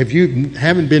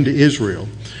haven't been to Israel,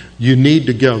 you need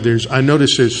to go. I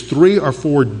notice there's 3 or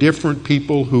 4 different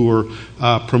people who are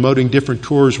promoting different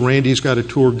tours. Randy's got a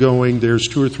tour going. There's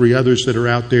 2 or 3 others that are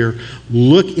out there.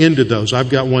 Look into those. I've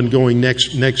got one going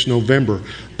next November.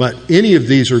 But any of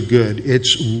these are good.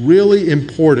 It's really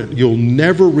important. You'll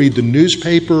never read the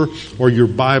newspaper or your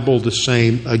Bible the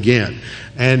same again.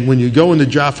 And when you go in the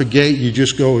Jaffa Gate, you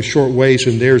just go a short ways,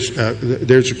 and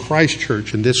there's a Christ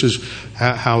Church, and this is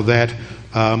how that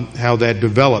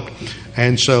developed.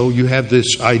 And so you have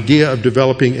this idea of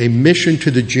developing a mission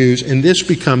to the Jews, and this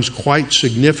becomes quite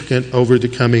significant over the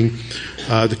coming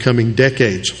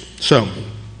decades. So,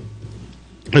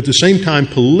 at the same time,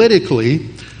 politically,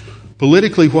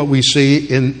 what we see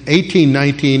in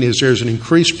 1819 is there's an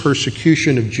increased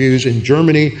persecution of Jews in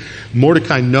Germany.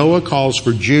 Mordecai Noah calls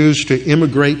for Jews to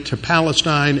immigrate to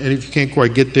Palestine, and if you can't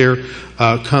quite get there,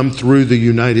 come through the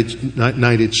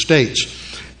United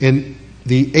States. In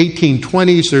the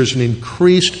 1820s, there's an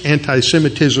increased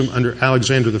anti-Semitism under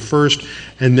Alexander I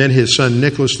and then his son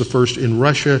Nicholas I in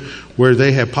Russia, where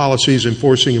they have policies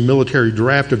enforcing a military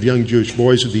draft of young Jewish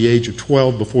boys at the age of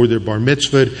 12 before their bar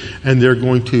mitzvah, and they're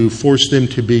going to force them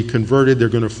to be converted. They're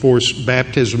going to force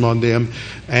baptism on them,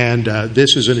 and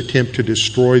this is an attempt to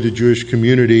destroy the Jewish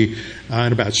community.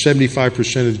 And about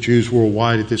 75% of the Jews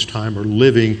worldwide at this time are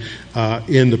living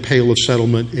in the Pale of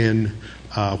Settlement in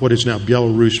what is now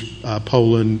Belarus,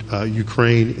 Poland,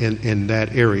 Ukraine, in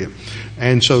that area.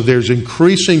 And so there's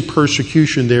increasing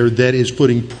persecution there that is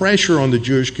putting pressure on the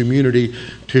Jewish community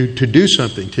to do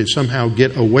something, to somehow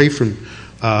get away from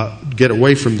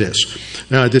this.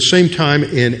 Now, at the same time,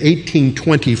 in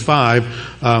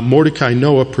 1825, Mordecai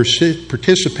Noah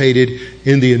participated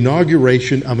in the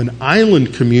inauguration of an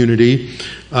island community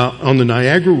on the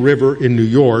Niagara River in New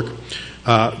York.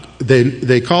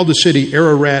 They called the city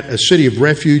Ararat a city of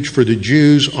refuge for the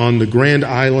Jews on the Grand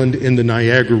Island in the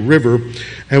Niagara River.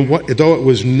 And though it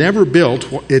was never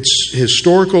built, its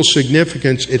historical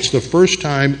significance, it's the first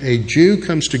time a Jew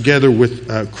comes together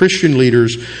with Christian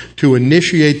leaders to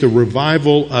initiate the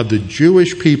revival of the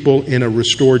Jewish people in a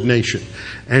restored nation.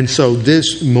 And so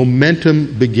this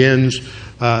momentum begins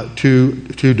to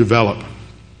develop.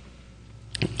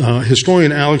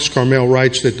 Historian Alex Carmel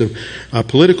writes that the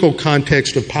political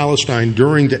context of Palestine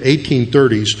during the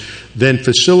 1830s then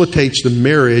facilitates the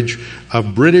marriage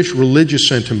of British religious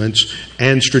sentiments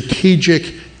and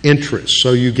strategic interests.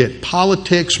 So you get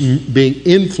politics being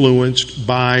influenced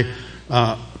by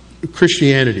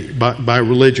Christianity, by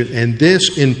religion, and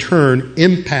this in turn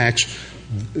impacts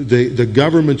the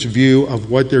government's view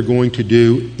of what they're going to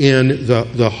do in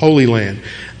the Holy Land.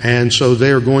 And so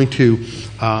they are going to,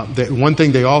 one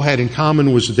thing they all had in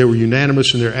common was that they were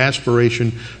unanimous in their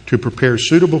aspiration to prepare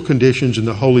suitable conditions in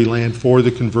the Holy Land for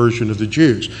the conversion of the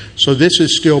Jews. So this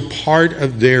is still part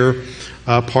of their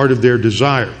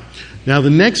desire. Now,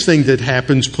 the next thing that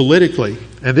happens politically,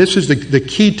 and this is the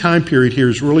key time period here,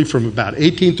 is really from about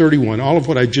 1831. All of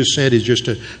what I just said is just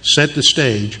to set the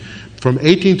stage. From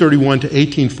 1831 to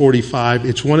 1845,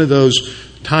 it's one of those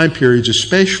time periods,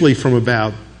 especially from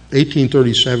about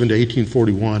 1837 to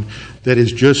 1841, that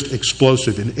is just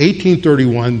explosive. In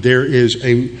 1831, there is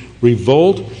a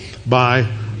revolt by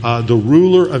the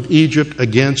ruler of Egypt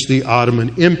against the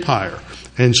Ottoman Empire.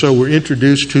 And so we're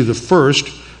introduced to the first,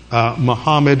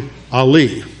 Muhammad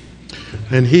Ali.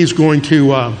 And he's going to,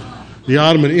 the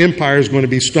Ottoman Empire is going to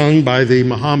be stung by the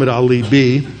Muhammad Ali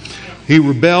bee. He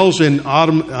rebels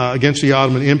against the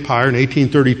Ottoman Empire. In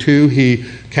 1832, he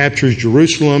captures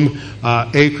Jerusalem,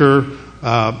 Acre,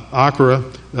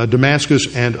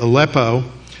 Damascus, and Aleppo.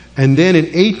 And then in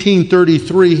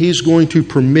 1833, he's going to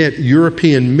permit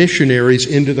European missionaries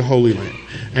into the Holy Land.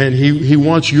 And he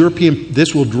wants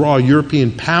this will draw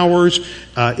European powers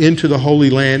into the Holy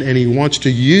Land, and he wants to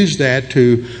use that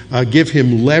to give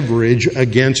him leverage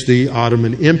against the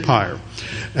Ottoman Empire.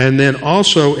 And then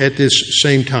also at this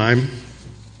same time,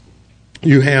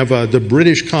 you have the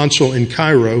British consul in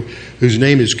Cairo, whose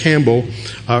name is Campbell,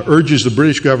 urges the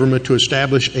British government to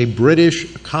establish a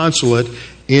British consulate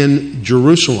in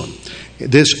Jerusalem.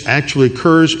 This actually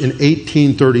occurs in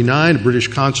 1839. A British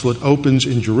consulate opens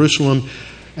in Jerusalem.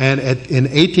 And in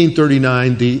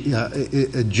 1839, the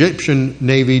Egyptian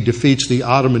Navy defeats the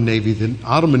Ottoman Navy. The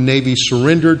Ottoman Navy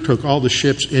surrendered, took all the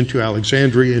ships into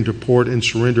Alexandria, into port, and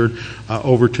surrendered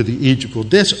over to the Egypt. Well,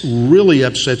 this really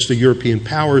upsets the European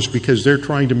powers because they're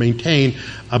trying to maintain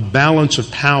a balance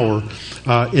of power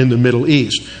in the Middle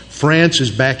East. France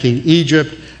is backing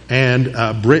Egypt, and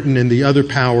Britain and the other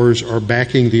powers are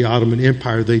backing the Ottoman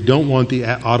Empire. They don't want the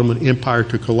Ottoman Empire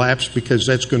to collapse because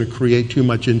that's going to create too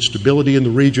much instability in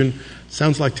the region.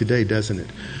 Sounds like today, doesn't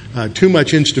it? Too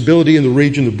much instability in the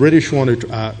region. The British want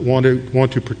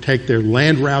to protect their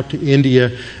land route to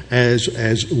India,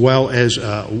 as well as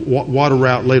water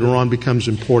route later on becomes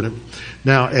important.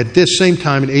 Now, at this same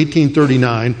time, in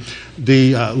 1839,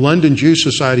 the London Jew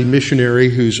Society missionary,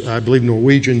 who's, I believe,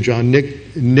 Norwegian, John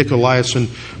Nicolaisen,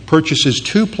 purchases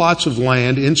 2 plots of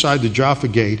land inside the Jaffa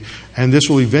Gate, and this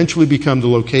will eventually become the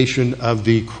location of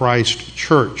the Christ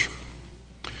Church.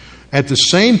 At the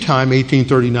same time,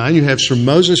 1839, you have Sir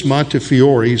Moses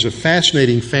Montefiore. He's a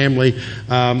fascinating family.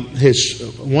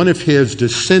 One of his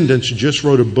descendants just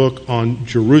wrote a book on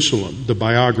Jerusalem, the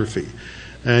biography.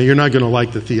 You're not going to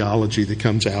like the theology that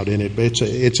comes out in it, but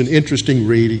it's an interesting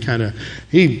read.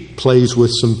 He plays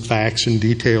with some facts and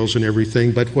details and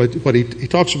everything, but what he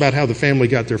talks about how the family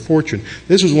got their fortune.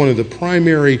 This is one of the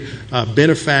primary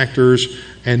benefactors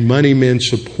and money men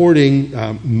supporting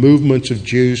movements of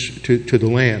Jews to the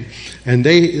land. And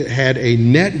they had a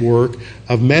network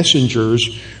of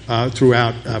messengers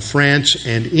throughout France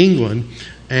and England.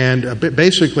 And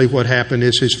basically what happened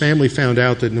is his family found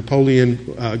out that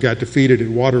Napoleon got defeated at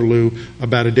Waterloo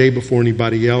about a day before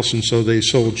anybody else, and so they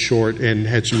sold short and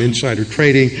had some insider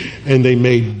trading, and they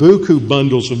made buku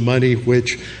bundles of money,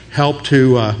 which helped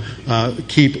to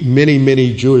keep many,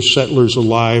 many Jewish settlers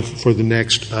alive for the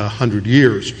next 100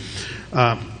 years.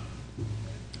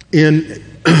 In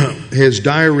his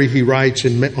diary, he writes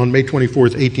on May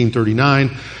 24th,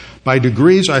 1839, "By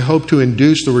degrees, I hope to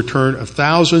induce the return of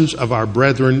thousands of our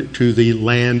brethren to the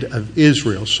land of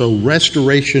Israel." So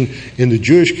restoration in the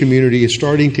Jewish community is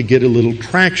starting to get a little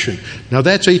traction. Now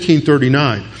that's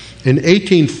 1839. In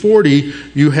 1840,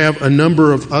 you have a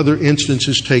number of other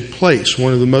instances take place.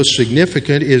 One of the most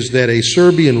significant is that a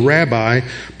Serbian rabbi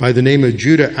by the name of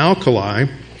Judah Alkali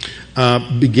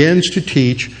begins to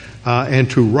teach and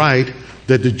to write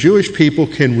that the Jewish people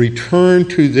can return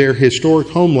to their historic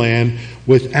homeland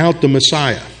without the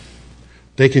Messiah.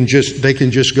 They can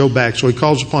just go back. So he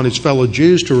calls upon his fellow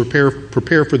Jews to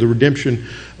prepare for the redemption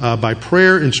by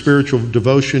prayer and spiritual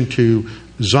devotion to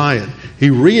Zion. He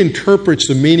reinterprets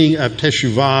the meaning of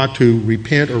teshuvah, to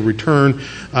repent or return,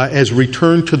 as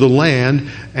return to the land,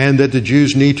 and that the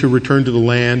Jews need to return to the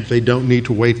land. They don't need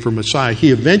to wait for Messiah.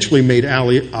 He eventually made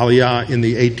Aliyah in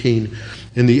the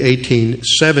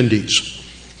 1870s.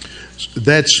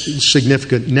 That's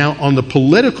significant. Now, on the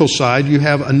political side, you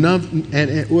have enough,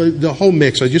 and the whole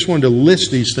mix. I just wanted to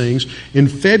list these things. In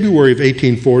February of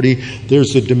 1840, there's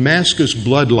the Damascus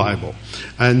blood libel.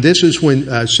 And this is when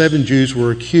 7 Jews were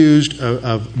accused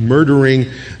of murdering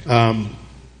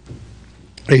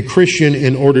a Christian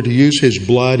in order to use his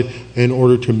blood in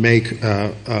order to make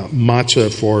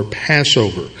matzah for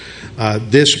Passover.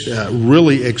 This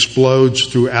really explodes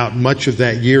throughout much of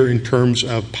that year in terms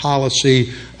of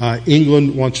policy.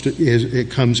 England it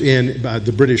comes in,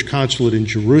 the British consulate in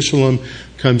Jerusalem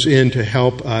comes in to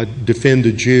help defend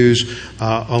the Jews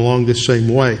along the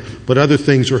same way. But other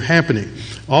things are happening.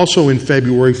 Also in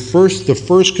February, the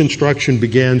first construction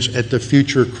begins at the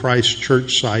future Christ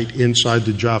Church site inside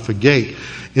the Jaffa Gate.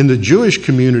 In the Jewish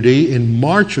community, in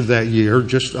March of that year,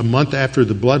 just a month after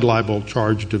the blood libel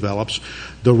charge develops,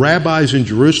 the rabbis in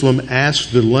Jerusalem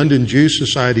asked the London Jew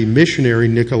Society missionary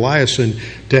Nicolaisen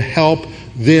to help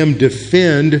them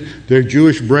defend their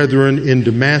Jewish brethren in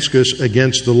Damascus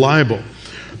against the libel.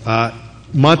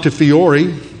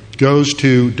 Montefiore goes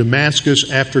to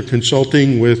Damascus after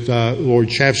consulting with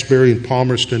Lord Shaftesbury and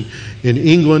Palmerston in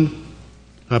England.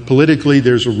 Politically,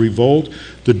 there's a revolt.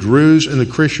 The Druze and the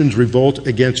Christians revolt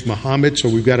against Muhammad, so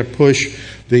we've got to push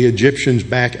the Egyptians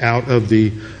back out of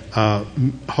the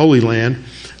Holy Land.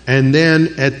 And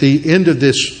then at the end of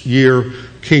this year,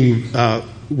 King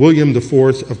William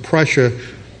IV of Prussia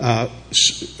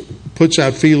puts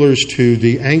out feelers to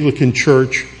the Anglican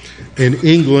Church in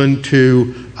England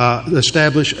to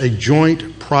establish a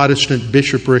joint Protestant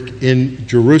bishopric in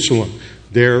Jerusalem.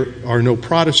 There are no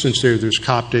Protestants there. There's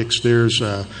Coptics, there's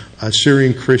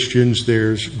Syrian Christians,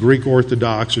 there's Greek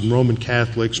Orthodox and Roman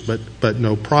Catholics, but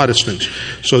no Protestants.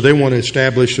 So they want to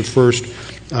establish the first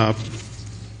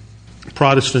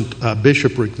Protestant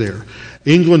bishopric there.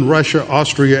 England, Russia,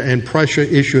 Austria, and Prussia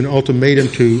issue an ultimatum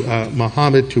to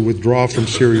Muhammad to withdraw from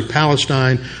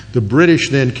Syria-Palestine. The British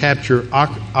then capture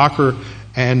Acre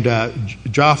and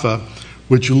Jaffa,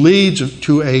 which leads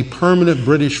to a permanent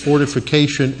British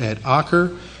fortification at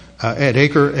Acre,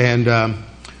 and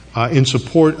in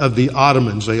support of the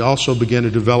Ottomans. They also began to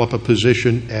develop a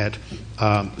position at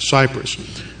Cyprus.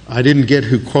 I didn't get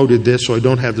who quoted this, so I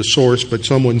don't have the source, but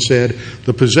someone said,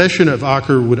 the possession of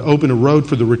Acre would open a road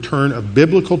for the return of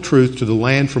biblical truth to the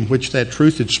land from which that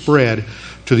truth had spread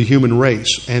to the human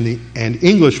race. And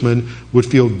Englishmen would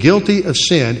feel guilty of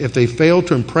sin if they failed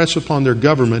to impress upon their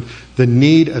government the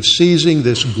need of seizing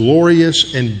this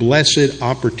glorious and blessed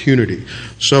opportunity.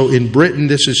 So in Britain,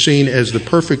 this is seen as the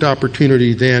perfect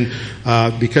opportunity then,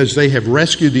 because they have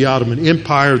rescued the Ottoman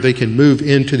Empire. They can move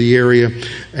into the area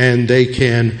and they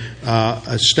can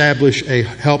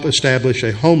help establish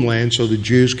a homeland so the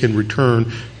Jews can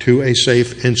return to a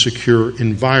safe and secure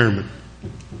environment.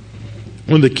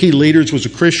 One of the key leaders was a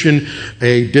Christian,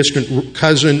 a distant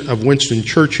cousin of Winston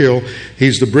Churchill.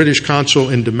 He's the British consul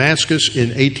in Damascus in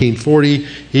 1840.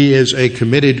 He is a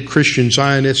committed Christian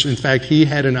Zionist. In fact, he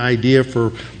had an idea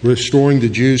for restoring the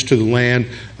Jews to the land,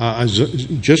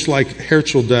 just like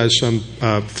Herzl does some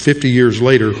 50 years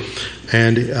later,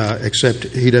 and except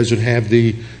he doesn't have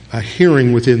the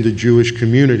hearing within the Jewish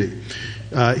community.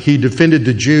 He defended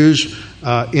the Jews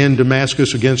in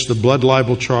Damascus against the blood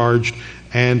libel charge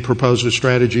and proposed a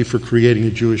strategy for creating a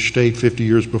Jewish state 50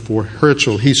 years before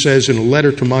Herzl. He says in a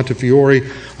letter to Montefiore,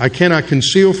 I cannot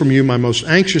conceal from you my most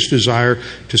anxious desire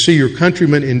to see your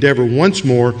countrymen endeavor once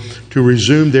more to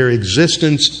resume their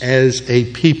existence as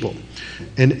a people.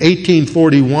 In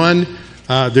 1841,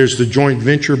 there's the joint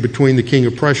venture between the King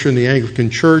of Prussia and the Anglican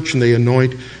Church, and they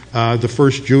anoint the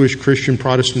first Jewish Christian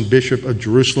Protestant bishop of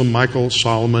Jerusalem, Michael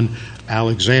Solomon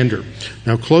Alexander.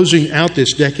 Now, closing out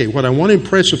this decade, what I want to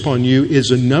impress upon you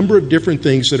is a number of different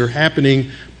things that are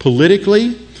happening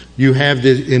politically. You have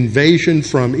the invasion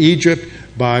from Egypt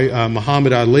by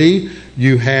Muhammad Ali.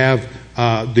 You have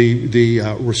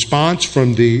the response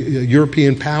from the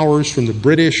European powers, from the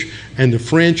British and the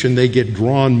French, and they get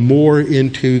drawn more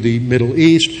into the Middle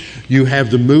East. You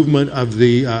have the movement of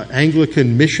the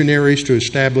Anglican missionaries to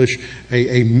establish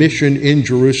a mission in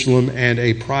Jerusalem and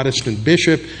a Protestant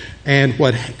bishop. And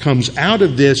what comes out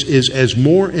of this is as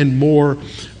more and more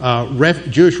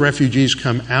Jewish refugees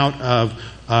come out of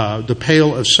the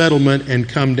Pale of Settlement and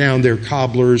come down, they're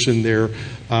cobblers and they're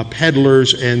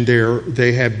peddlers, and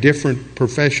they have different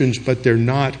professions, but they're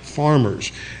not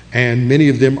farmers. And many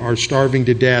of them are starving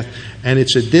to death. And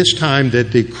it's at this time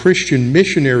that the Christian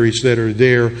missionaries that are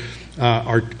there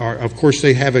are of course,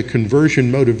 they have a conversion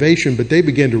motivation, but they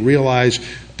begin to realize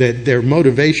that their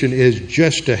motivation is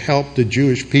just to help the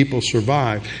Jewish people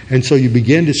survive. And so you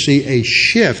begin to see a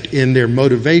shift in their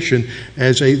motivation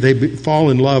as they fall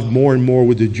in love more and more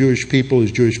with the Jewish people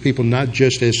as Jewish people, not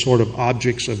just as sort of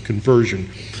objects of conversion.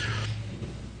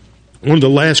 One of the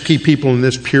last key people in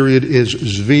this period is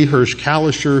Zvi Hirsch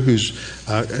Kalischer, who's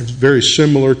very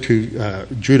similar to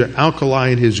Judah Alkali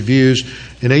in his views.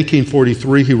 In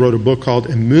 1843, he wrote a book called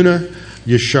Emunah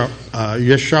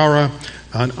Yeshara,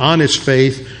 an honest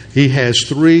faith. He has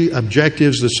three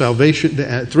objectives: the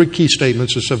salvation, three key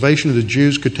statements. The salvation of the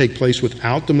Jews could take place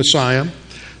without the Messiah.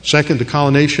 Second, the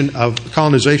colonization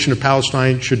of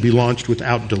Palestine should be launched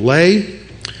without delay.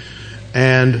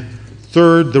 And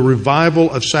third, the revival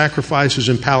of sacrifices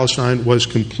in Palestine was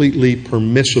completely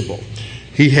permissible.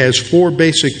 He has four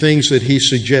basic things that he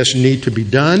suggests need to be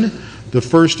done. The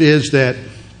first is that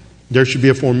there should be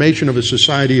a formation of a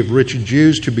society of rich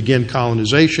Jews to begin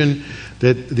colonization,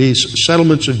 that these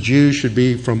settlements of Jews should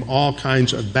be from all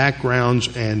kinds of backgrounds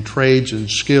and trades and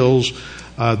skills.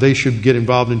 They should get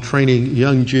involved in training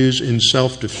young Jews in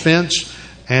self-defense,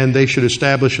 and they should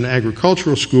establish an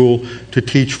agricultural school to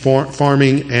teach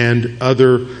farming and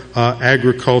other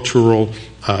agricultural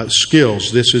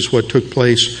skills. This is what took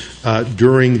place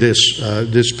during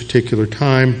this particular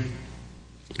time.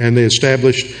 And they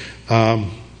established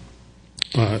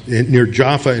near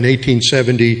Jaffa in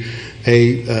 1870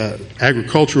 a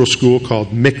agricultural school called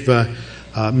Mikveh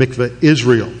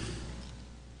Israel.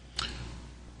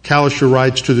 Kalischer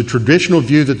writes, to the traditional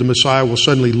view that the Messiah will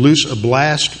suddenly loose a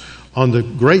blast on the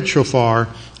great shofar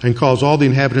and cause all the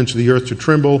inhabitants of the earth to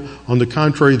tremble. On the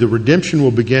contrary, the redemption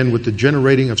will begin with the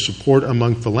generating of support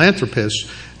among philanthropists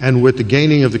and with the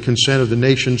gaining of the consent of the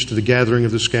nations to the gathering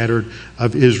of the scattered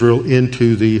of Israel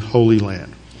into the Holy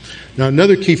Land. Now,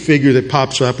 another key figure that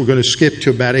pops up, we're going to skip to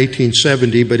about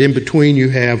 1870, but in between you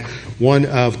have one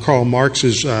of Karl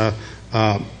Marx's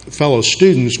fellow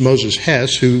students, Moses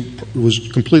Hess, who was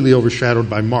completely overshadowed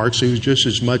by Marx. He was just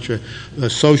as much a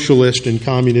socialist and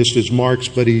communist as Marx,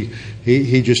 but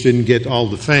he just didn't get all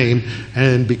the fame.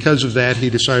 And because of that, he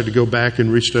decided to go back and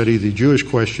restudy the Jewish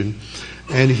question.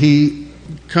 And he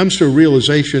comes to a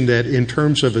realization that in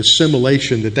terms of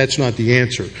assimilation, that's not the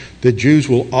answer. That Jews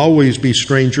will always be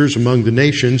strangers among the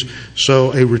nations,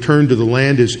 so a return to the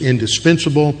land is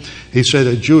indispensable. He said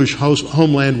a Jewish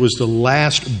homeland was the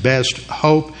last best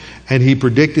hope, and he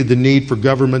predicted the need for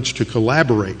governments to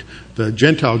collaborate, the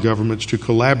Gentile governments to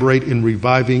collaborate in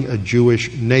reviving a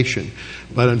Jewish nation.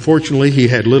 But unfortunately, he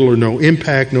had little or no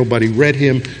impact. Nobody read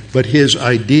him, but his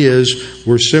ideas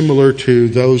were similar to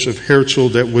those of Herzl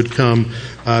that would come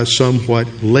somewhat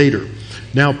later.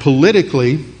 Now,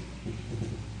 politically,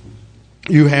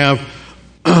 you have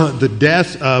the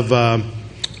death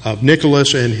of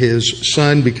Nicholas, and his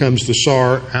son becomes the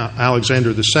Tsar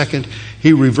Alexander II.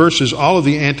 He reverses all of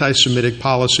the anti-Semitic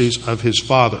policies of his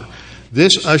father.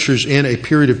 This ushers in a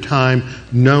period of time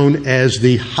known as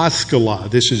the Haskalah.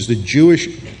 This is the Jewish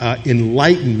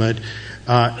Enlightenment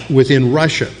within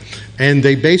Russia. And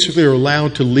they basically are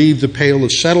allowed to leave the Pale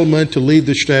of Settlement, to leave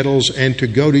the shtetls, and to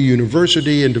go to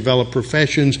university and develop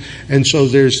professions. And so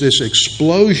there's this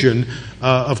explosion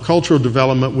of cultural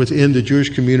development within the Jewish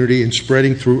community and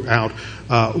spreading throughout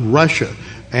Russia.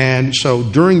 And so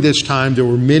during this time, there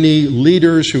were many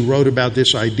leaders who wrote about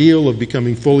this ideal of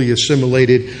becoming fully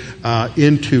assimilated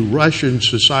into Russian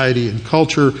society and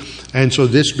culture. And so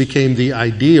this became the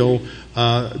ideal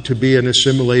to be an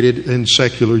assimilated and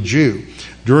secular Jew.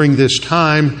 During this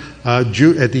time, at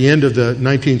the end of the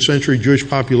 19th century, Jewish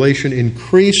population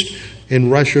increased in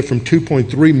Russia from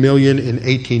 2.3 million in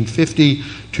 1850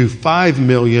 to 5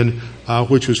 million,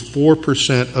 which was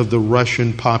 4% of the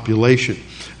Russian population.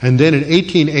 And then in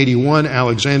 1881,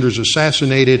 Alexander's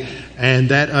assassinated, and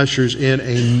that ushers in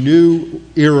a new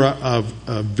era of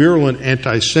virulent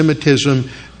anti-Semitism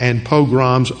and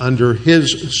pogroms under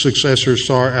his successor,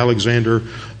 Tsar Alexander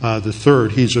III.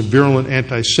 He's a virulent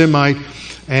anti-Semite,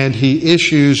 and he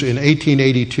issues in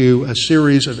 1882 a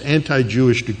series of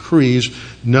anti-Jewish decrees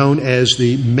known as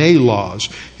the May Laws.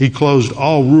 He closed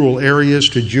all rural areas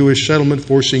to Jewish settlement,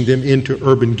 forcing them into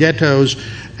urban ghettos,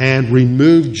 and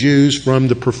removed Jews from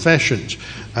the professions.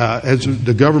 As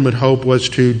the government hope was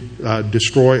to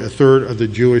destroy a third of the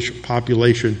Jewish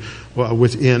population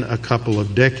within a couple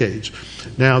of decades.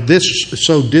 Now, this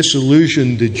so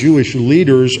disillusioned the Jewish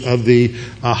leaders of the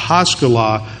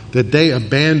Haskalah that they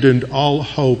abandoned all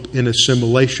hope in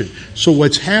assimilation. So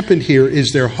what's happened here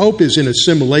is their hope is in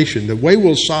assimilation. The way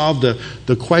we'll solve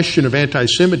the question of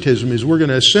anti-Semitism is we're going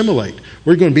to assimilate.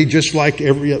 We're going to be just like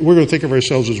we're going to think of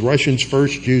ourselves as Russians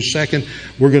first, Jews second.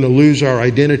 We're going to lose our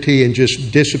identity and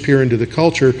just disappear into the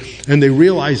culture. And they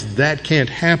realize that can't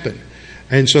happen.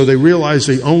 And so they realize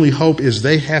the only hope is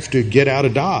they have to get out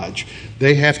of Dodge.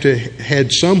 They have to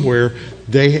head somewhere.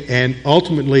 And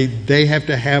ultimately, they have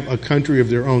to have a country of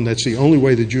their own. That's the only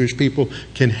way the Jewish people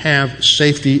can have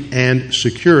safety and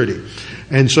security.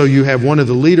 And so you have one of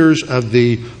the leaders of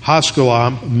the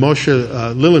Haskalah,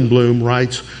 Moshe Lillenblum,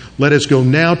 writes, Let us go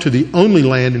now to the only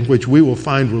land in which we will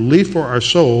find relief for our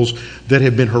souls that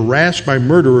have been harassed by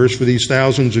murderers for these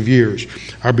thousands of years.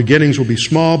 Our beginnings will be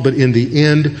small, but in the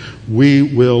end we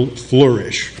will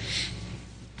flourish.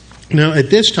 Now,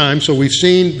 at this time, so we've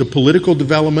seen the political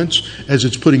developments as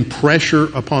it's putting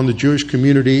pressure upon the Jewish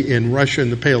community in Russia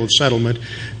and the Pale of Settlement.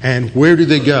 And where do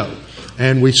they go?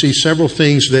 And we see several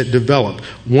things that develop.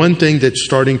 One thing that's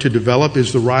starting to develop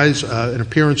is the rise and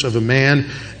appearance of a man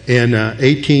in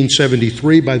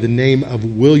 1873 by the name of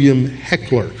William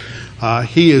Heckler.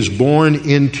 He is born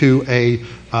into a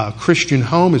Christian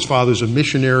home. His father's a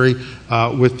missionary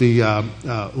with the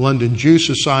London Jew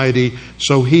Society.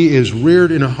 So he is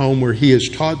reared in a home where he is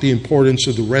taught the importance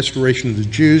of the restoration of the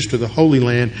Jews to the Holy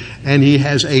Land, and he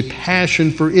has a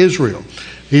passion for Israel.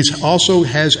 He also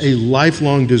has a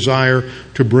lifelong desire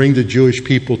to bring the Jewish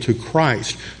people to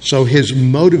Christ. So his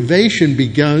motivation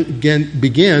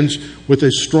begins with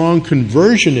a strong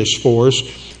conversionist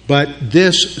force, but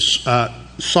this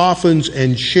softens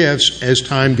and shifts as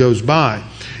time goes by.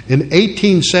 In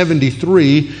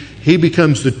 1873, he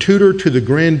becomes the tutor to the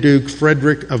Grand Duke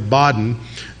Frederick of Baden,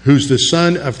 who's the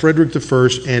son of Frederick I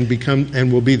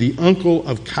and will be the uncle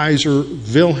of Kaiser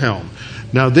Wilhelm.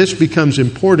 Now, this becomes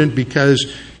important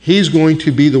because he's going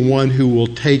to be the one who will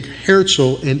take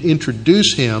Herzl and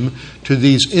introduce him to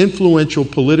these influential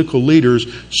political leaders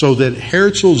so that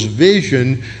Herzl's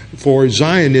vision for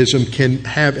Zionism can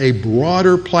have a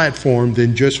broader platform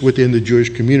than just within the Jewish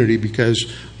community, because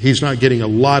he's not getting a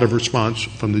lot of response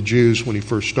from the Jews when he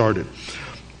first started.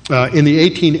 In the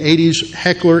 1880s,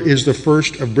 Heckler is the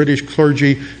first of British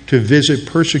clergy to visit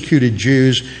persecuted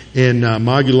Jews in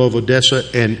Mogilov, Odessa,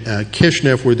 and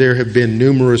Kishinev, where there have been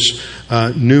numerous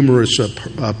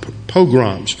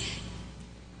pogroms.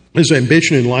 His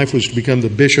ambition in life was to become the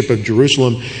Bishop of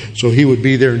Jerusalem, so he would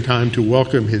be there in time to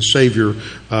welcome his Savior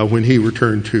when he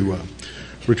returned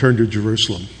to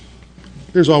Jerusalem.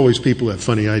 There's always people that have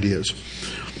funny ideas.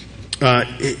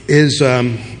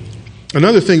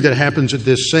 Another thing that happens at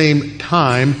this same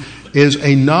time is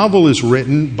a novel is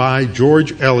written by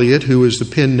George Eliot, who is the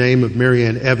pen name of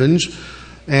Marianne Evans,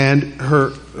 and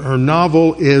her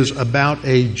novel is about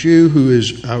a Jew who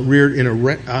is reared in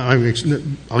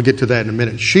I'll get to that in a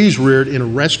minute. She's reared in a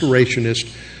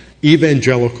restorationist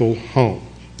evangelical home.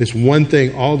 This one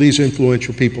thing all these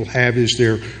influential people have is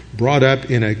they're brought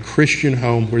up in a Christian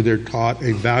home where they're taught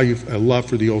a love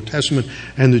for the Old Testament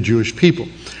and the Jewish people.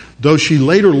 Though she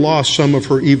later lost some of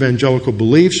her evangelical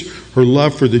beliefs, her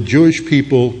love for the Jewish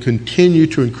people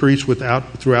continued to increase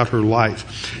throughout her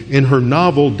life. In her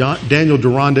novel, Daniel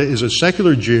Deronda is a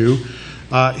secular Jew.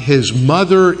 His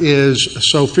mother is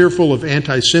so fearful of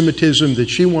anti-Semitism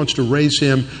that she wants to raise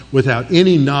him without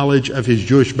any knowledge of his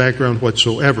Jewish background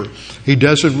whatsoever. He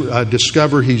doesn't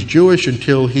discover he's Jewish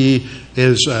until he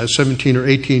is 17 or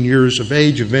 18 years of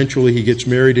age. Eventually he gets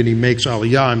married and he makes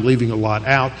Aliyah. I'm leaving a lot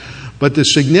out. But the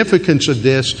significance of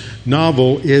this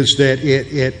novel is that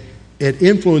it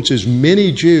influences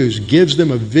many Jews, gives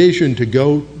them a vision to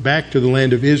go back to the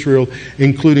land of Israel,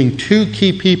 including two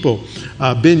key people,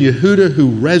 Ben Yehuda,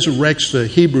 who resurrects the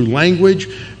Hebrew language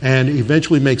and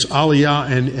eventually makes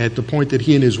Aliyah, and at the point that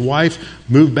he and his wife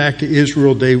move back to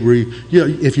Israel,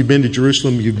 if you've been to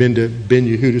Jerusalem, you've been to Ben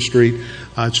Yehuda Street.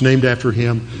 It's named after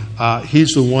him. He's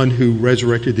the one who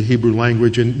resurrected the Hebrew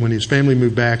language, and when his family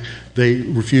moved back, they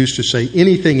refused to say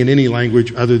anything in any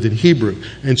language other than Hebrew.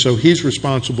 And so he's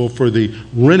responsible for the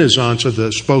renaissance of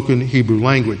the spoken Hebrew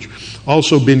language.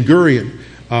 Also, Ben Gurion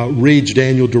reads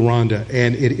Daniel Deronda,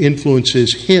 and it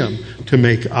influences him to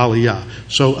make Aliyah.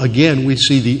 So again, we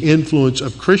see the influence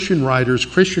of Christian writers,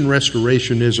 Christian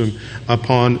restorationism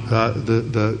upon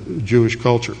the Jewish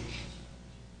culture.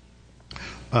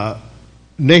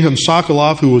 Nahum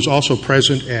Sokolov, who was also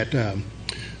present at,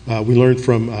 we learned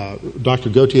from Dr.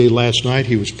 Gautier last night,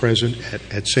 he was present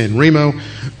at San Remo.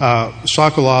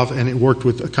 Sokolov, and it worked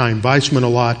with Chaim Weissman a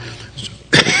lot,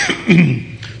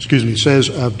 says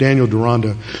of Daniel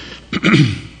Deronda,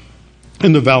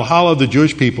 in the Valhalla of the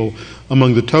Jewish people,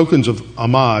 among the tokens of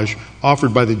homage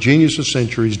offered by the genius of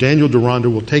centuries, Daniel Deronda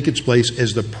will take its place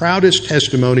as the proudest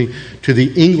testimony to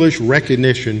the English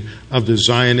recognition of the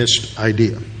Zionist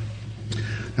idea.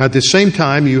 Now, at the same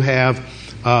time, you have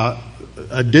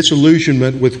a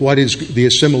disillusionment with what is the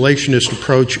assimilationist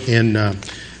approach in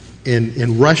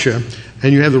Russia,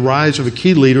 and you have the rise of a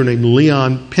key leader named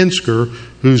Leon Pinsker,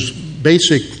 whose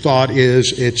basic thought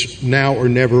is it's now or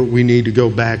never, we need to go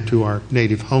back to our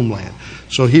native homeland.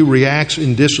 So he reacts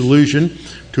in disillusion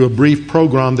to a brief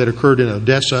pogrom that occurred in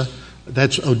Odessa.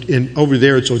 Over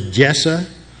there it's Odessa.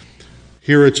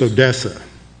 Here it's Odessa.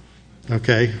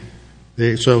 Okay?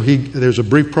 There's a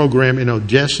brief program in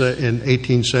Odessa in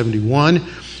 1871. In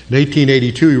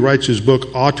 1882, he writes his book,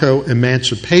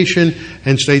 Auto-Emancipation,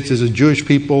 and states that the Jewish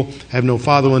people have no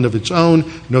fatherland of its own,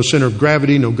 no center of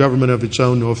gravity, no government of its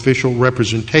own, no official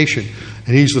representation.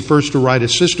 And he's the first to write a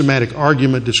systematic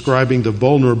argument describing the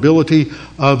vulnerability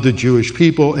of the Jewish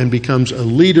people, and becomes a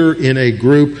leader in a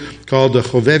group called the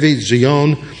Chovevei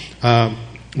Zion,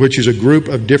 which is a group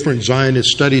of different Zionist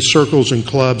study circles and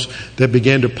clubs that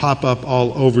began to pop up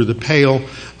all over the Pale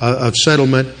of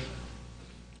settlement.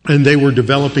 And they were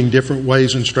developing different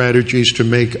ways and strategies to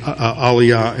make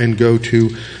Aliyah and go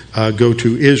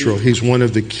to Israel. He's one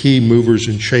of the key movers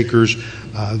and shakers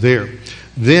there.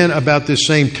 Then, about this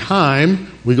same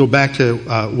time, we go back to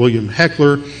William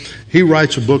Heckler. He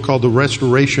writes a book called The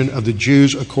Restoration of the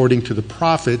Jews According to the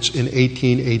Prophets in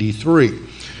 1883.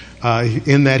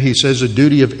 In that he says the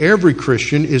duty of every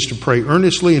Christian is to pray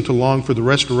earnestly and to long for the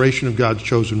restoration of God's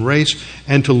chosen race,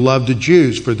 and to love the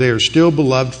Jews, for they are still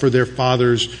beloved for their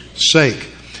Father's sake.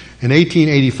 In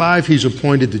 1885, he's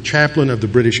appointed the chaplain of the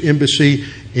British Embassy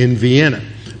in Vienna.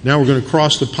 Now we're going to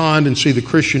cross the pond and see the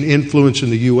Christian influence in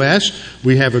the U.S.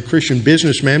 We have a Christian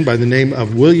businessman by the name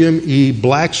of William E.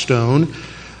 Blackstone,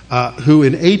 who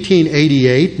in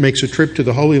 1888 makes a trip to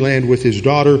the Holy Land with his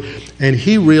daughter, and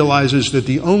he realizes that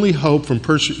the only hope from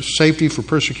safety for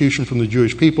persecution from the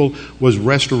Jewish people was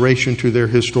restoration to their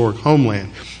historic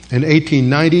homeland. In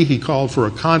 1890, he called for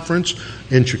a conference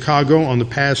in Chicago on the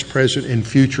past, present, and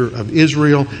future of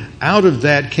Israel. Out of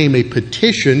that came a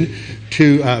petition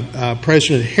to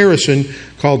President Harrison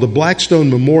called the Blackstone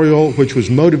Memorial, which was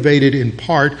motivated in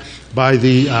part by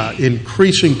the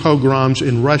increasing pogroms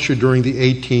in Russia during the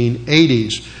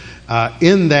 1880s.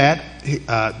 In that,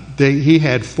 he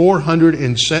had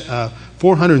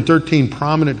 413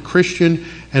 prominent Christian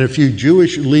and a few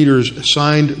Jewish leaders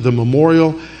signed the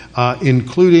memorial,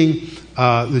 including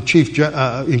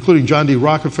including John D.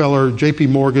 Rockefeller, J.P.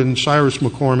 Morgan, Cyrus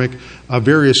McCormick,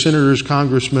 various senators,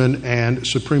 congressmen, and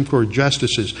Supreme Court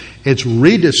justices. It's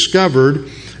rediscovered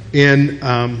in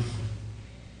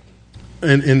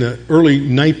the early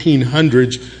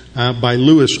 1900s by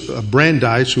Louis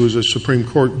Brandeis, who was a Supreme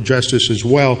Court justice as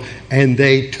well, and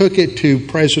they took it to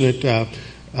President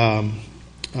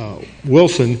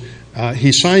Wilson.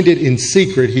 He signed it in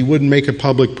secret. He wouldn't make a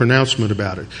public pronouncement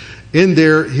about it. In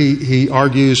there, he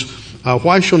argues,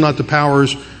 why shall not the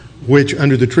powers which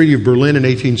under the Treaty of Berlin in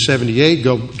 1878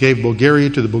 gave Bulgaria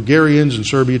to the Bulgarians and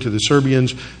Serbia to the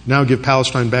Serbians now give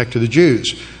Palestine back to the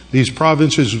Jews? These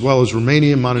provinces, as well as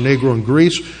Romania, Montenegro, and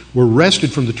Greece, were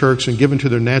wrested from the Turks and given to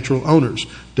their natural owners.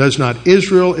 Does not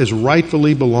Israel as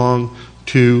rightfully belong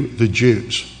to the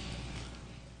Jews?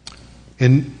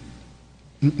 In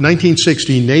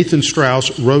 1960, Nathan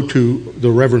Strauss wrote to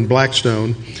the Reverend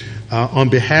Blackstone on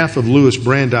behalf of Louis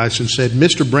Brandeis and said,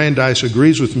 Mr. Brandeis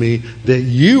agrees with me that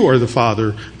you are the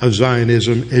father of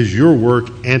Zionism as your work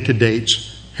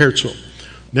antedates Herzl.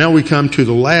 Now we come to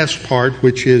the last part,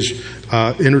 which is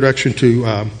introduction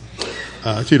to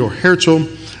Theodor Herzl.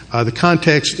 The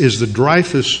context is the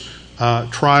Dreyfus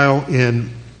trial in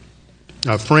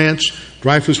France.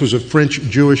 Dreyfus was a French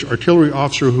Jewish artillery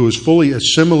officer who was fully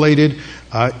assimilated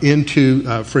into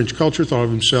French culture, thought of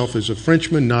himself as a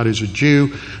Frenchman, not as a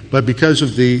Jew. But because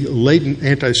of the latent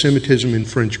anti-Semitism in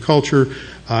French culture,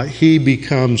 he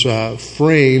becomes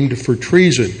framed for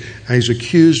treason. He's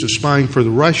accused of spying for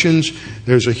the Russians.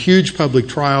 There's a huge public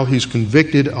trial. He's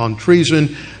convicted on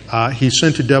treason. He's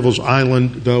sent to Devil's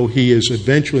Island, though he is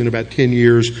eventually, in about 10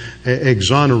 years,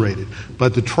 exonerated.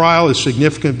 But the trial is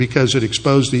significant because it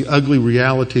exposed the ugly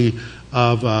reality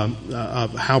of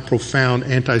how profound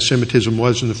anti-Semitism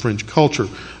was in the French culture.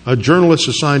 A journalist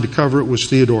assigned to cover it was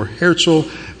Theodor Herzl,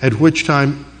 at which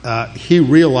time he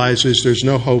realizes there's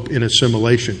no hope in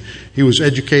assimilation. He was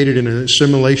educated in an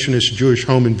assimilationist Jewish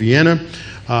home in Vienna,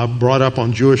 brought up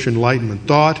on Jewish Enlightenment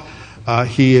thought.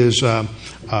 He is...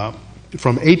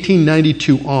 From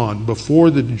 1892 on,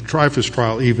 before the Dreyfus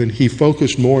trial even, he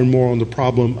focused more and more on the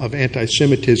problem of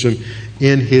anti-Semitism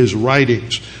in his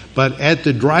writings. But at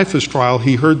the Dreyfus trial,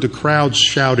 he heard the crowds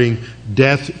shouting,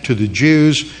 "Death to the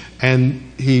Jews," and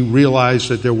he realized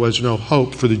that there was no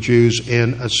hope for the Jews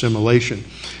in assimilation.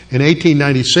 In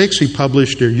 1896, he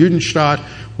published Der Judenstaat,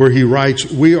 where he writes,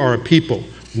 "We are a people,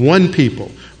 one people.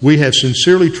 We have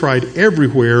sincerely tried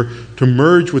everywhere to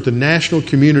merge with the national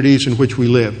communities in which we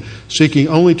live, seeking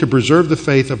only to preserve the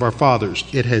faith of our fathers.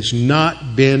 It has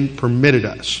not been permitted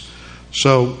us."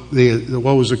 So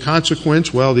what was the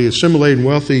consequence? Well, the assimilated and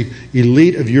wealthy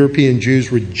elite of European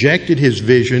Jews rejected his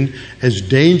vision as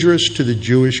dangerous to the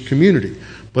Jewish community.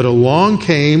 But along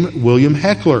came William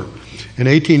Heckler. In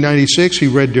 1896, he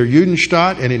read Der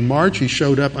Judenstaat, and in March, he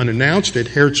showed up unannounced at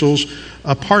Herzl's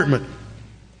apartment.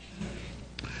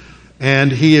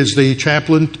 And he is the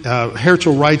chaplain.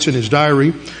 Herzl writes in his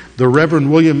diary, "The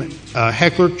Reverend William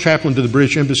Heckler, chaplain to the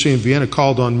British Embassy in Vienna,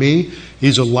 called on me.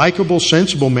 He's a likable,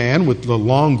 sensible man with the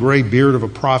long gray beard of a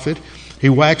prophet. He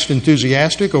waxed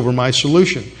enthusiastic over my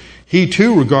solution. He,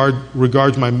 too,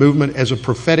 regards my movement as a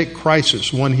prophetic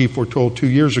crisis, one he foretold 2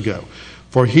 years ago.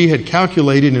 For he had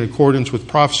calculated in accordance with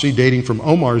prophecy dating from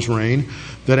Omar's reign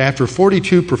that after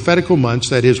 42 prophetical months,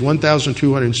 that is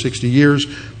 1,260 years,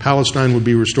 Palestine would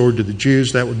be restored to the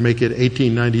Jews. That would make it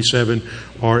 1897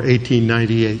 or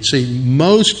 1898. See,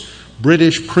 most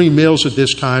British premills at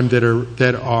this time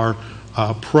that are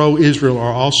pro-Israel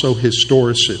are also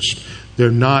historicists. They're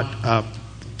not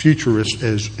futurists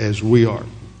as we are.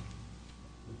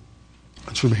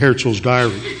 That's from Herzl's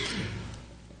diary.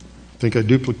 I think I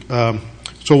duplicate.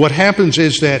 So what happens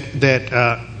is that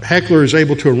Heckler is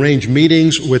able to arrange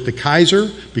meetings with the Kaiser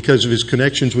because of his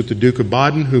connections with the Duke of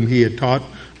Baden, whom he had taught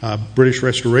British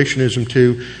Restorationism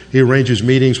to. He arranges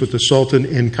meetings with the Sultan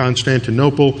in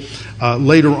Constantinople.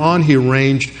 Later on, he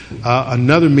arranged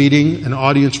another meeting, an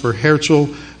audience for Herzl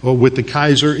with the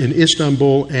Kaiser in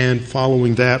Istanbul, and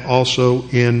following that also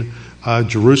in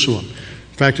Jerusalem.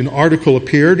 In fact, an article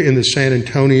appeared in the San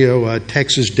Antonio,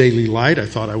 Texas Daily Light. I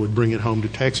thought I would bring it home to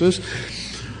Texas,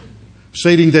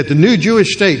 stating that the new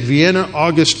Jewish state, Vienna,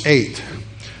 August 8th,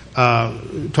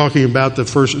 talking about the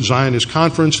first Zionist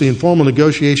conference, the informal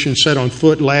negotiations set on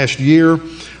foot last year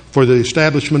for the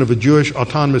establishment of a Jewish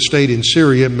autonomous state in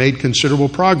Syria made considerable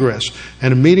progress,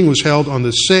 and a meeting was held on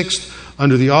the 6th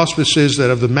under the auspices that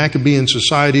of the Maccabean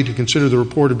Society to consider the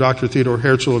report of Dr. Theodor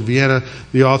Herzl of Vienna,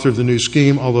 the author of the new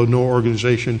scheme, although no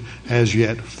organization has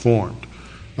yet formed.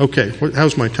 Okay,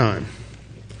 how's my time?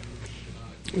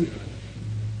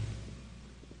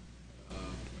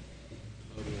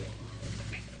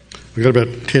 We got about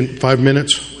 5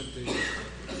 minutes?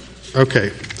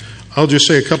 Okay. I'll just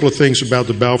say a couple of things about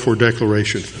the Balfour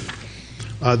Declaration.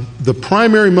 The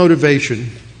primary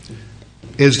motivation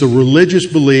is the religious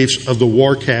beliefs of the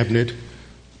War Cabinet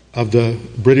of the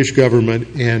British government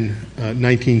in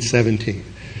 1917.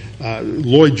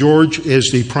 Lloyd George is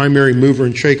the primary mover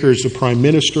and shaker as the Prime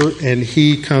Minister, and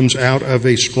he comes out of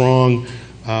a strong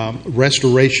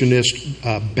restorationist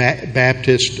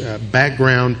Baptist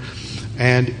background.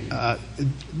 And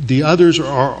the others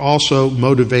are also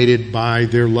motivated by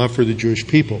their love for the Jewish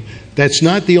people. That's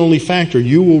not the only factor.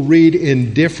 You will read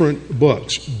in different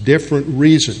books, different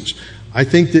reasons. I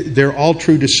think that they're all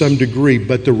true to some degree,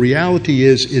 but the reality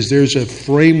is there's a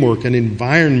framework, an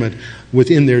environment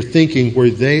within their thinking where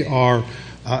they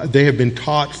have been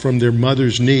taught from their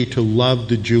mother's knee to love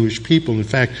the Jewish people. In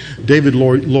fact, David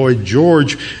Lloyd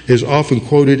George is often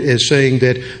quoted as saying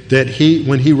that he,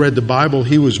 when he read the Bible,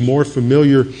 he was more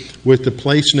familiar with the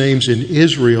place names in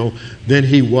Israel than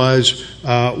he was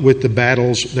with the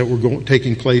battles that were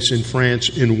taking place in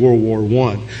France in World War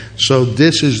I. So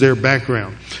this is their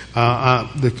background.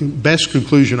 The best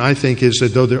conclusion, I think, is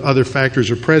that though there other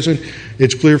factors are present,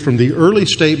 it's clear from the early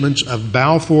statements of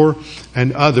Balfour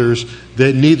and others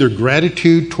that neither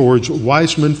gratitude towards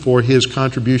Weizmann for his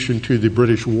contribution to the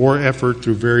British war effort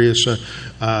through various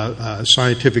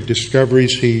scientific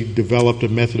discoveries. He developed a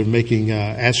method of making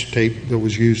acetate that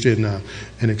was used in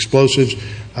explosives,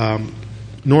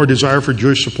 nor desire for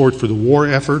Jewish support for the war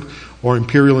effort or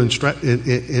imperial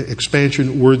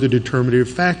expansion were the determinative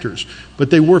factors. But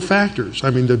they were factors.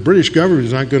 I mean, the British government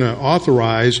is not going to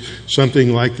authorize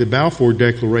something like the Balfour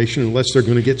Declaration unless they're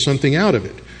going to get something out of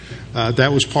it.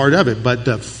 That was part of it. But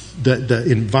the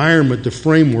environment, the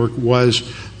framework was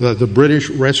the British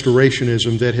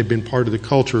restorationism that had been part of the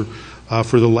culture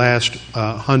for the last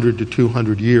 100 to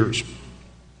 200 years.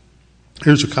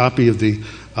 Here's a copy of the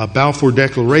Balfour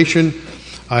Declaration.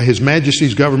 His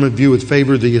Majesty's government view with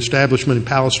favor the establishment in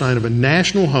Palestine of a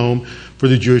national home for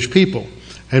the Jewish people,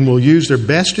 and will use their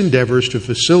best endeavors to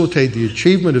facilitate the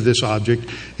achievement of this object,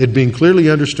 it being clearly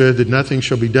understood that nothing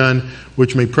shall be done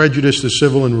which may prejudice the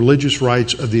civil and religious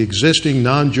rights of the existing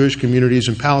non-Jewish communities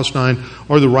in Palestine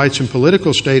or the rights and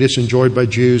political status enjoyed by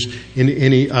Jews in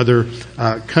any other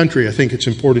country. I think it's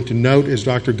important to note, as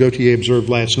Dr. Gautier observed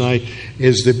last night,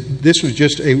 is that this was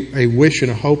just a wish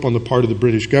and a hope on the part of the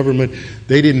British government.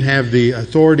 They didn't have the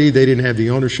authority, they didn't have the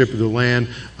ownership of the land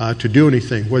to do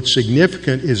anything. What's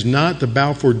significant is not the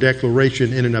Balfour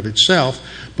Declaration in and of itself,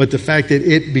 but the fact that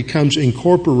it becomes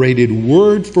incorporated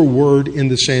word for word in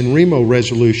the San Remo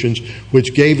resolutions,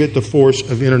 which gave it the force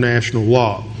of international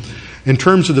law. In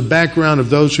terms of the background of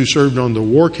those who served on the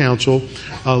War Council,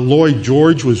 Lloyd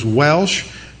George was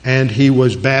Welsh. and he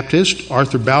was Baptist.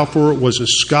 Arthur Balfour was a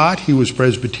Scot. He was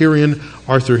Presbyterian.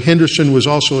 Arthur Henderson was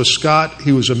also a Scot.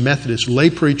 He was a Methodist lay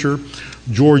preacher.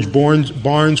 George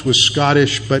Barnes was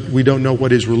Scottish, but we don't know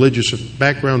what his religious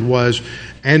background was.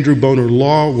 Andrew Bonar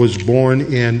Law was born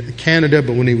in Canada,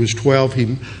 but when he was 12,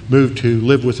 he moved to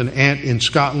live with an aunt in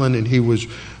Scotland, and he was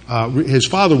his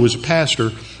father was a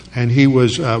pastor, and he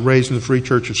was raised in the Free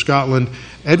Church of Scotland.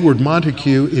 Edward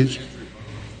Montague is...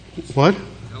 What?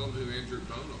 Tell him who Andrew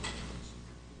Bonar was.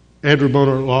 Andrew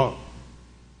Bonar Law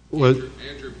was...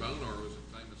 Andrew Bonar was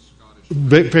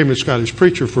a famous Scottish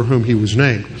preacher for whom he was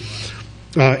named.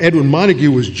 Edward Montague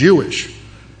was Jewish,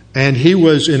 and he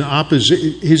was in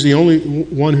opposition. He's the only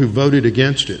one who voted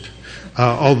against it,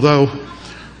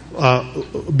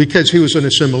 because he was an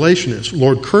assimilationist.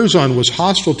 Lord Curzon was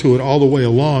hostile to it all the way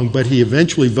along, but he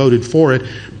eventually voted for it.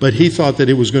 But he thought that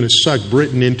it was going to suck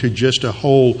Britain into just a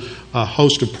whole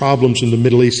host of problems in the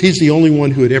Middle East. He's the only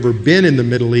one who had ever been in the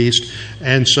Middle East,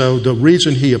 and so the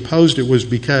reason he opposed it was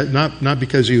because not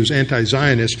because he was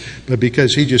anti-Zionist, but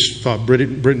because he just thought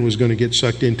Britain was going to get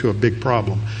sucked into a big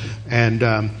problem. And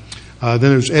then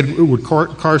there's Edward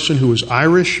Carson, who was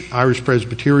Irish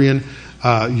Presbyterian.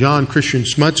 Jan Christian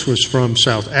Smuts was from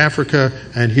South Africa,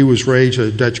 and he was raised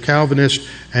a Dutch Calvinist.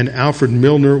 And Alfred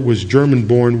Milner was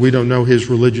German-born. We don't know his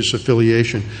religious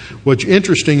affiliation. What's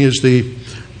interesting is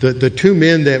the two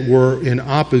men that were in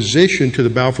opposition to the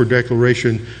Balfour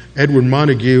Declaration, Edward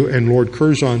Montague and Lord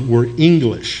Curzon, were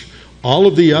English. All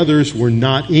of the others were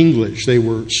not English. They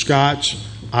were Scots,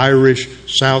 Irish,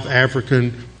 South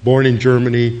African, born in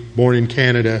Germany, born in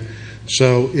Canada.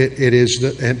 So it is,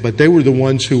 but they were the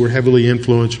ones who were heavily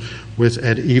influenced with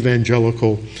an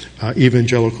evangelical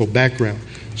background.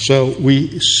 So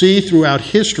we see throughout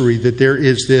history that there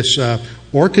is this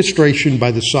orchestration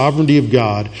by the sovereignty of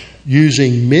God,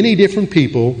 using many different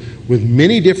people with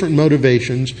many different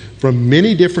motivations from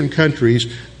many different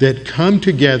countries that come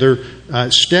together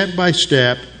step by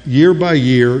step, year by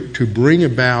year, to bring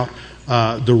about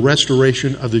the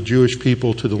restoration of the Jewish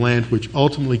people to the land, which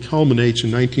ultimately culminates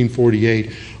in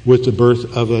 1948 with the birth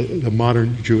of the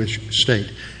modern Jewish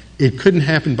state. It couldn't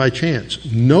happen by chance.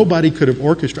 Nobody could have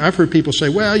orchestrated. I've heard people say,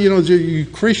 well, you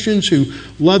Christians who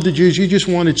love the Jews, you just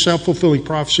wanted self-fulfilling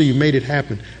prophecy, you made it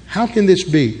happen. How can this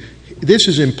be? This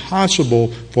is impossible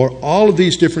for all of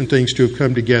these different things to have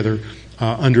come together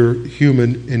under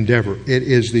human endeavor. It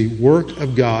is the work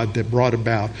of God that brought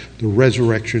about the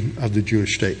resurrection of the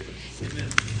Jewish state. Amen.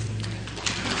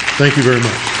 Thank you very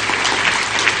much.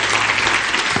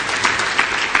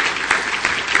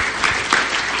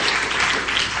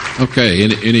 Okay,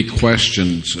 any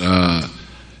questions?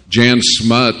 Jan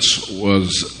Smuts was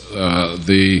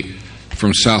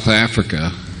from South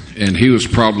Africa, and he was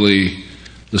probably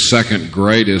the second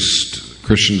greatest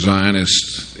Christian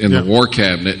Zionist in the war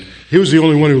cabinet. He was the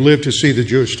only one who lived to see the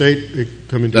Jewish state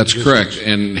come into existence. That's correct.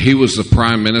 And he was the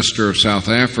prime minister of South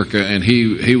Africa, and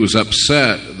he was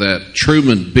upset that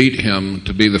Truman beat him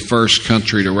to be the first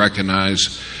country to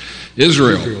recognize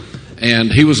Israel.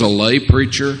 And he was a lay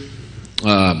preacher,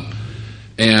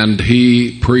 and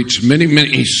he preached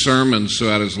many sermons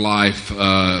throughout his life,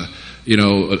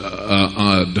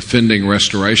 defending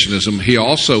restorationism. He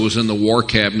also was in the war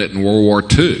cabinet in World War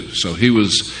II. So he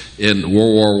was in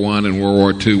World War I and World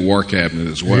War II war cabinet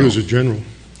as well. He was a general.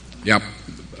 Yep,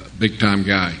 big-time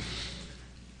guy.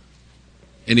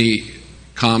 Any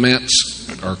comments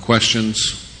or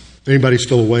questions? Anybody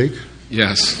still awake?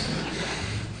 Yes.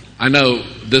 I know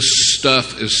this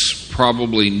stuff is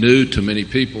probably new to many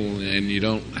people, and you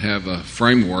don't have a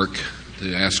framework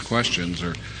to ask questions,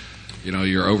 or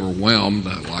you're overwhelmed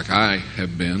like I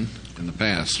have been in the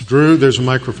past. Drew, there's a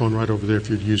microphone right over there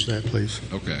if you'd use that, please.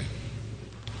 Okay.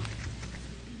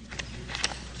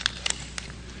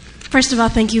 First of all,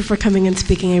 thank you for coming and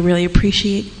speaking. I really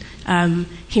appreciate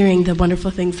hearing the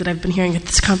wonderful things that I've been hearing at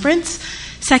this conference.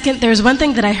 Second, there's one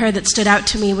thing that I heard that stood out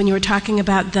to me when you were talking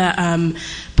about the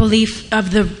belief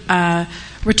of the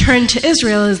return to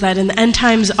Israel, is that in the end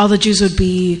times all the Jews would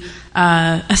be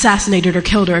assassinated or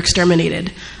killed or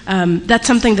exterminated. That's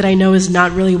something that I know is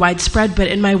not really widespread, but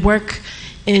in my work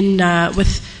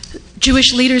with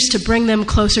Jewish leaders to bring them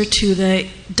closer to the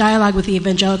dialogue with the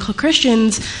evangelical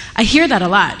Christians, I hear that a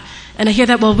lot. And I hear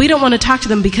that, well, we don't want to talk to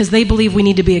them because they believe we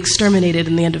need to be exterminated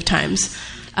in the end of times.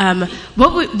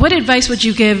 What advice would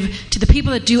you give to the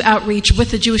people that do outreach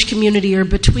with the Jewish community or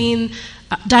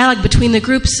dialogue between the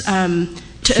groups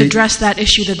to address that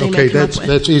issue that they may come up with?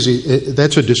 That's easy.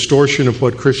 That's a distortion of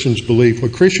what Christians believe.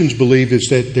 What Christians believe is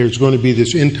that there's going to be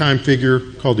this end-time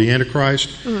figure called the Antichrist,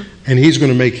 and he's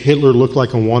going to make Hitler look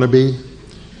like a wannabe,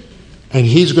 and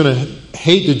he's going to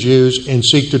hate the Jews and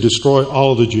seek to destroy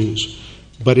all of the Jews.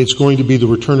 But it's going to be the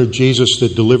return of Jesus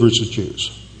that delivers the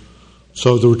Jews.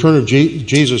 So the return of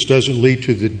Jesus doesn't lead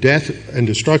to the death and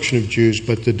destruction of Jews,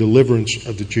 but the deliverance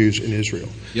of the Jews in Israel.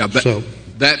 Yeah, but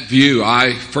that view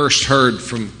I first heard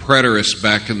from preterists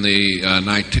back in the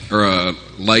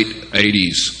late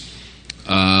 80s.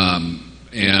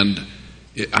 And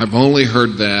I've only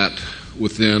heard that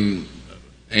within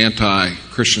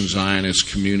anti-Christian Zionist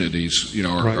communities,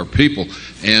 or people.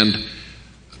 And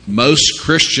most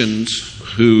Christians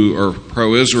who are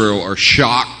pro-Israel are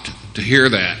shocked to hear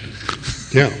that.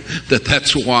 Yeah.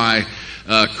 That's why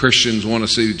Christians want to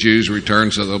see the Jews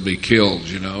return so they'll be killed,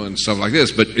 and stuff like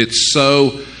this. But it's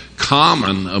so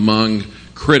common among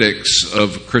critics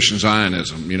of Christian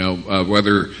Zionism,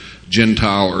 whether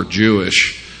Gentile or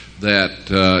Jewish, that,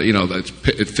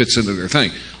 it fits into their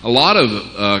thing. A lot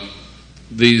of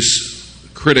these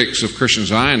critics of Christian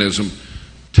Zionism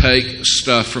take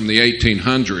stuff from the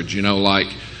 1800s, like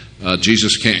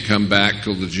Jesus can't come back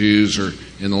till the Jews are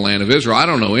in the land of Israel. I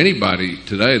don't know anybody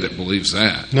today that believes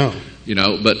that. No.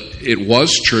 But it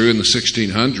was true in the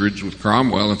 1600s with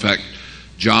Cromwell. In fact,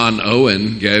 John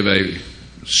Owen gave a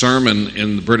sermon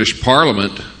in the British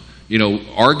Parliament,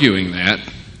 arguing that,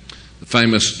 the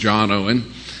famous John Owen.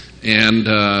 And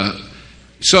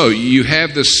so you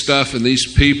have this stuff, and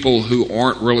these people who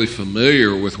aren't really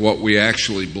familiar with what we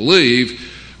actually believe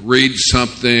read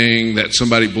something that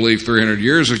somebody believed 300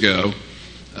 years ago,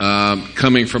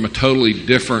 coming from a totally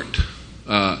different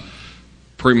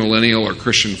premillennial or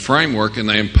Christian framework, and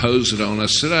they impose it on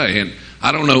us today. And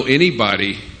I don't know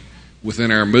anybody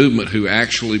within our movement who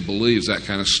actually believes that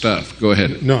kind of stuff. Go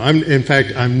ahead. No, in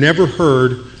fact, I've never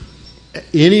heard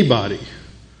anybody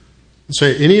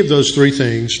say any of those three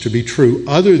things to be true,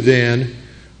 other than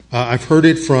I've heard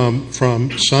it from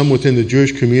some within the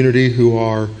Jewish community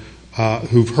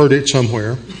who've heard it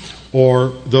somewhere, or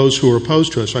those who are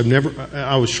opposed to us.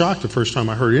 I was shocked the first time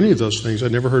I heard any of those things.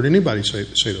 I'd never heard anybody say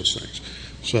those things.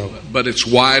 But it's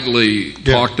widely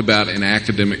talked about in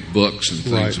academic books and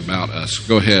things about us.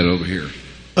 Go ahead over here.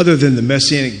 Other than the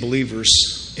Messianic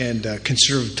believers and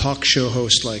conservative talk show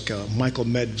hosts like Michael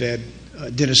Medved,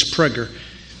 Dennis Prager,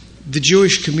 the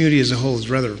Jewish community as a whole is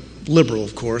rather liberal,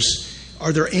 of course.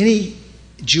 Are there any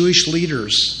Jewish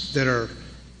leaders that are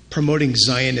promoting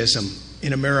Zionism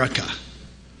in America?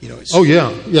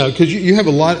 Because you have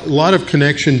a lot of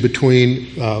connection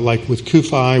between, like with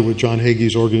CUFI, with John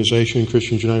Hagee's organization,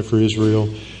 Christians United for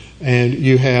Israel, and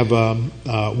you have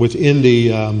within the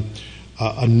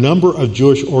a number of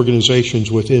Jewish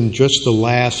organizations within just the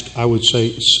last, I would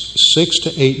say, 6 to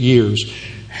 8 years,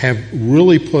 have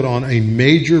really put on a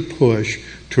major push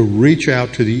to reach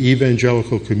out to the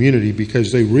evangelical community,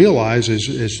 because they realize, as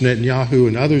Netanyahu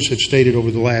and others have stated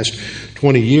over the last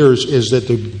 20 years, is that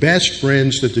the best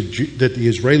friends that the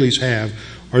Israelis have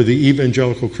are the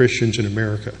evangelical Christians in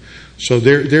America. So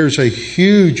there's a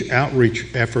huge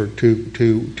outreach effort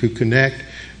to connect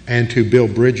and to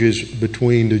build bridges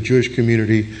between the Jewish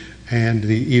community and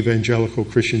the evangelical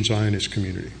Christian Zionist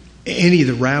community. Any of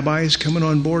the rabbis coming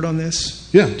on board on this?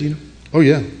 Yeah. Do you know? Oh,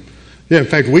 yeah. Yeah, in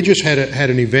fact, we just had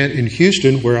an event in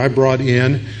Houston where I brought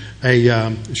in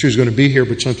she was going to be here,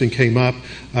 but something came up.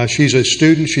 She's a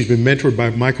student. She's been mentored by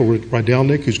Michael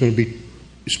Rydelnik, who's going to be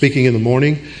speaking in the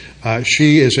morning.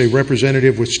 She is a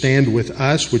representative with Stand With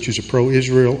Us, which is a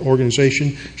pro-Israel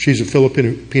organization. She's a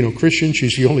Filipino Christian.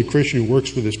 She's the only Christian who works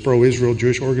for this pro-Israel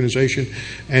Jewish organization.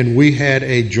 And we had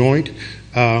a joint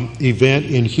event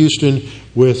in Houston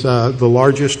with the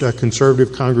largest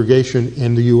conservative congregation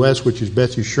in the U.S., which is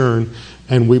Beth Yeshurun,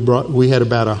 and we had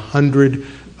about 100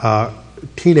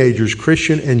 teenagers,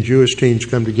 Christian and Jewish teens,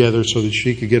 come together so that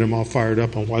she could get them all fired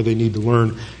up on why they need to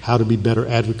learn how to be better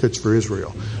advocates for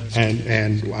Israel.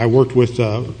 And I worked with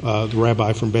the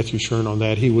rabbi from Beth Yeshurun on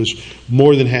that. He was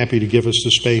more than happy to give us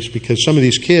the space, because some of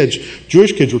these kids,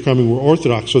 Jewish kids, were coming, were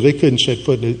Orthodox, so they couldn't set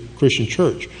foot in a Christian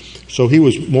church. So he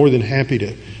was more than happy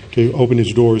to open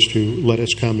his doors to let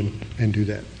us come and do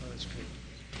that.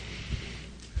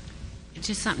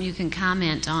 Just something you can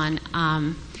comment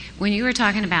on. When you were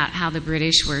talking about how the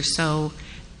British were so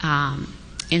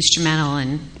instrumental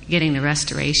in getting the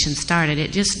restoration started,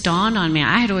 it just dawned on me.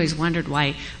 I had always wondered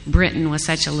why Britain was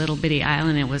such a little bitty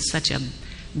island. It was such a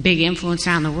big influence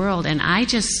around the world. And I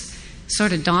just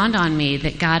sort of dawned on me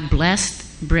that God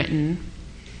blessed Britain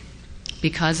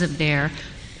because of their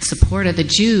support of the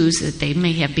Jews, that they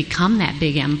may have become that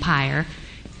big empire,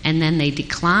 and then they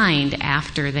declined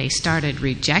after they started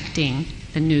rejecting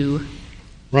the new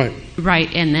Right.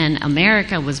 Right, and then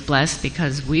America was blessed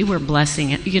because we were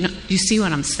blessing it. You see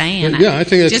what I'm saying? Yeah, I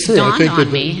think that's just true. Dawned I think on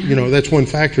that me. that's one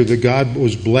factor, that God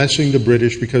was blessing the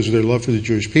British because of their love for the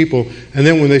Jewish people. And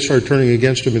then when they started turning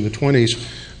against him in the 20s,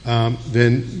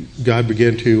 then God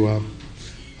began to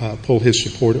pull his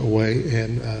support away,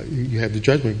 and you have the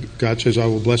judgment. God says, "I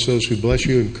will bless those who bless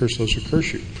you and curse those who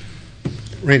curse you."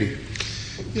 Randy.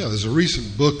 Yeah, there's a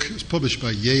recent book. It was published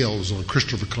by Yale. It was on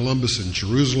Christopher Columbus in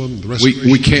Jerusalem. The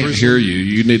restoration We can't of hear you.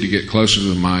 You need to get closer to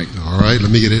the mic. All right, let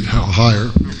me get it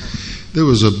higher. There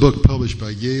was a book published by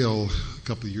Yale a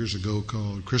couple of years ago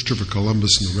called Christopher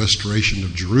Columbus and the Restoration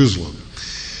of Jerusalem.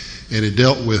 And it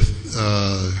dealt with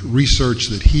research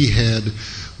that he had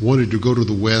wanted to go to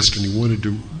the West, and he wanted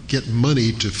to get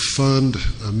money to fund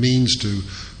a means to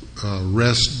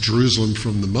wrest Jerusalem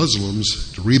from the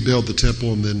Muslims, to rebuild the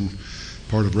temple, and then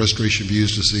part of restoration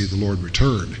views to see the Lord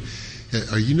return.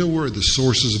 You know where the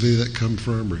sources of any of that come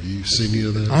from, or have you seen any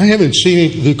of that? I haven't seen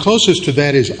it. The closest to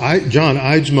that is John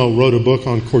Eidsmoe wrote a book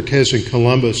on Cortez and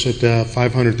Columbus at the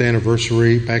 500th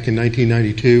anniversary back in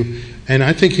 1992, and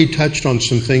I think he touched on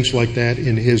some things like that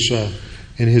in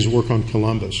his work on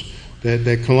Columbus.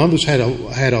 That Columbus had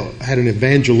an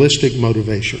evangelistic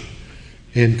motivation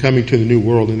in coming to the New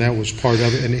World, and that was part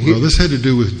of it. And well, this had to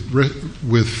do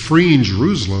with freeing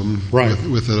Jerusalem, right,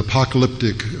 with an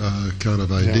apocalyptic kind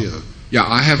of idea. Yeah,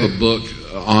 I have a book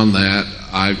on that.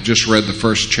 I've just read the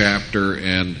first chapter,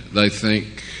 and they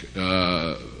think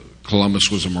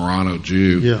Columbus was a Marrano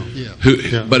Jew,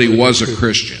 but he was a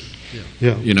Christian,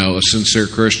 a sincere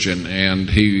Christian, and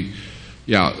he,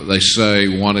 they say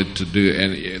wanted to do,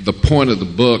 and the point of the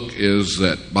book is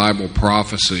that Bible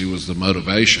prophecy was the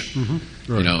motivation. Mm-hmm.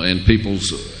 Right. And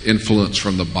people's influence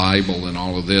from the Bible and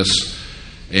all of this.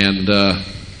 And,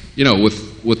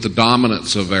 with the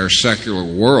dominance of our secular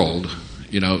world,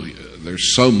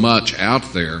 there's so much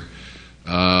out there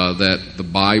that the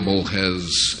Bible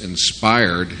has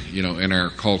inspired, in our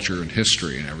culture and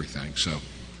history and everything. So,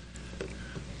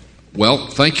 well,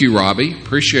 thank you, Robbie.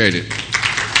 Appreciate it.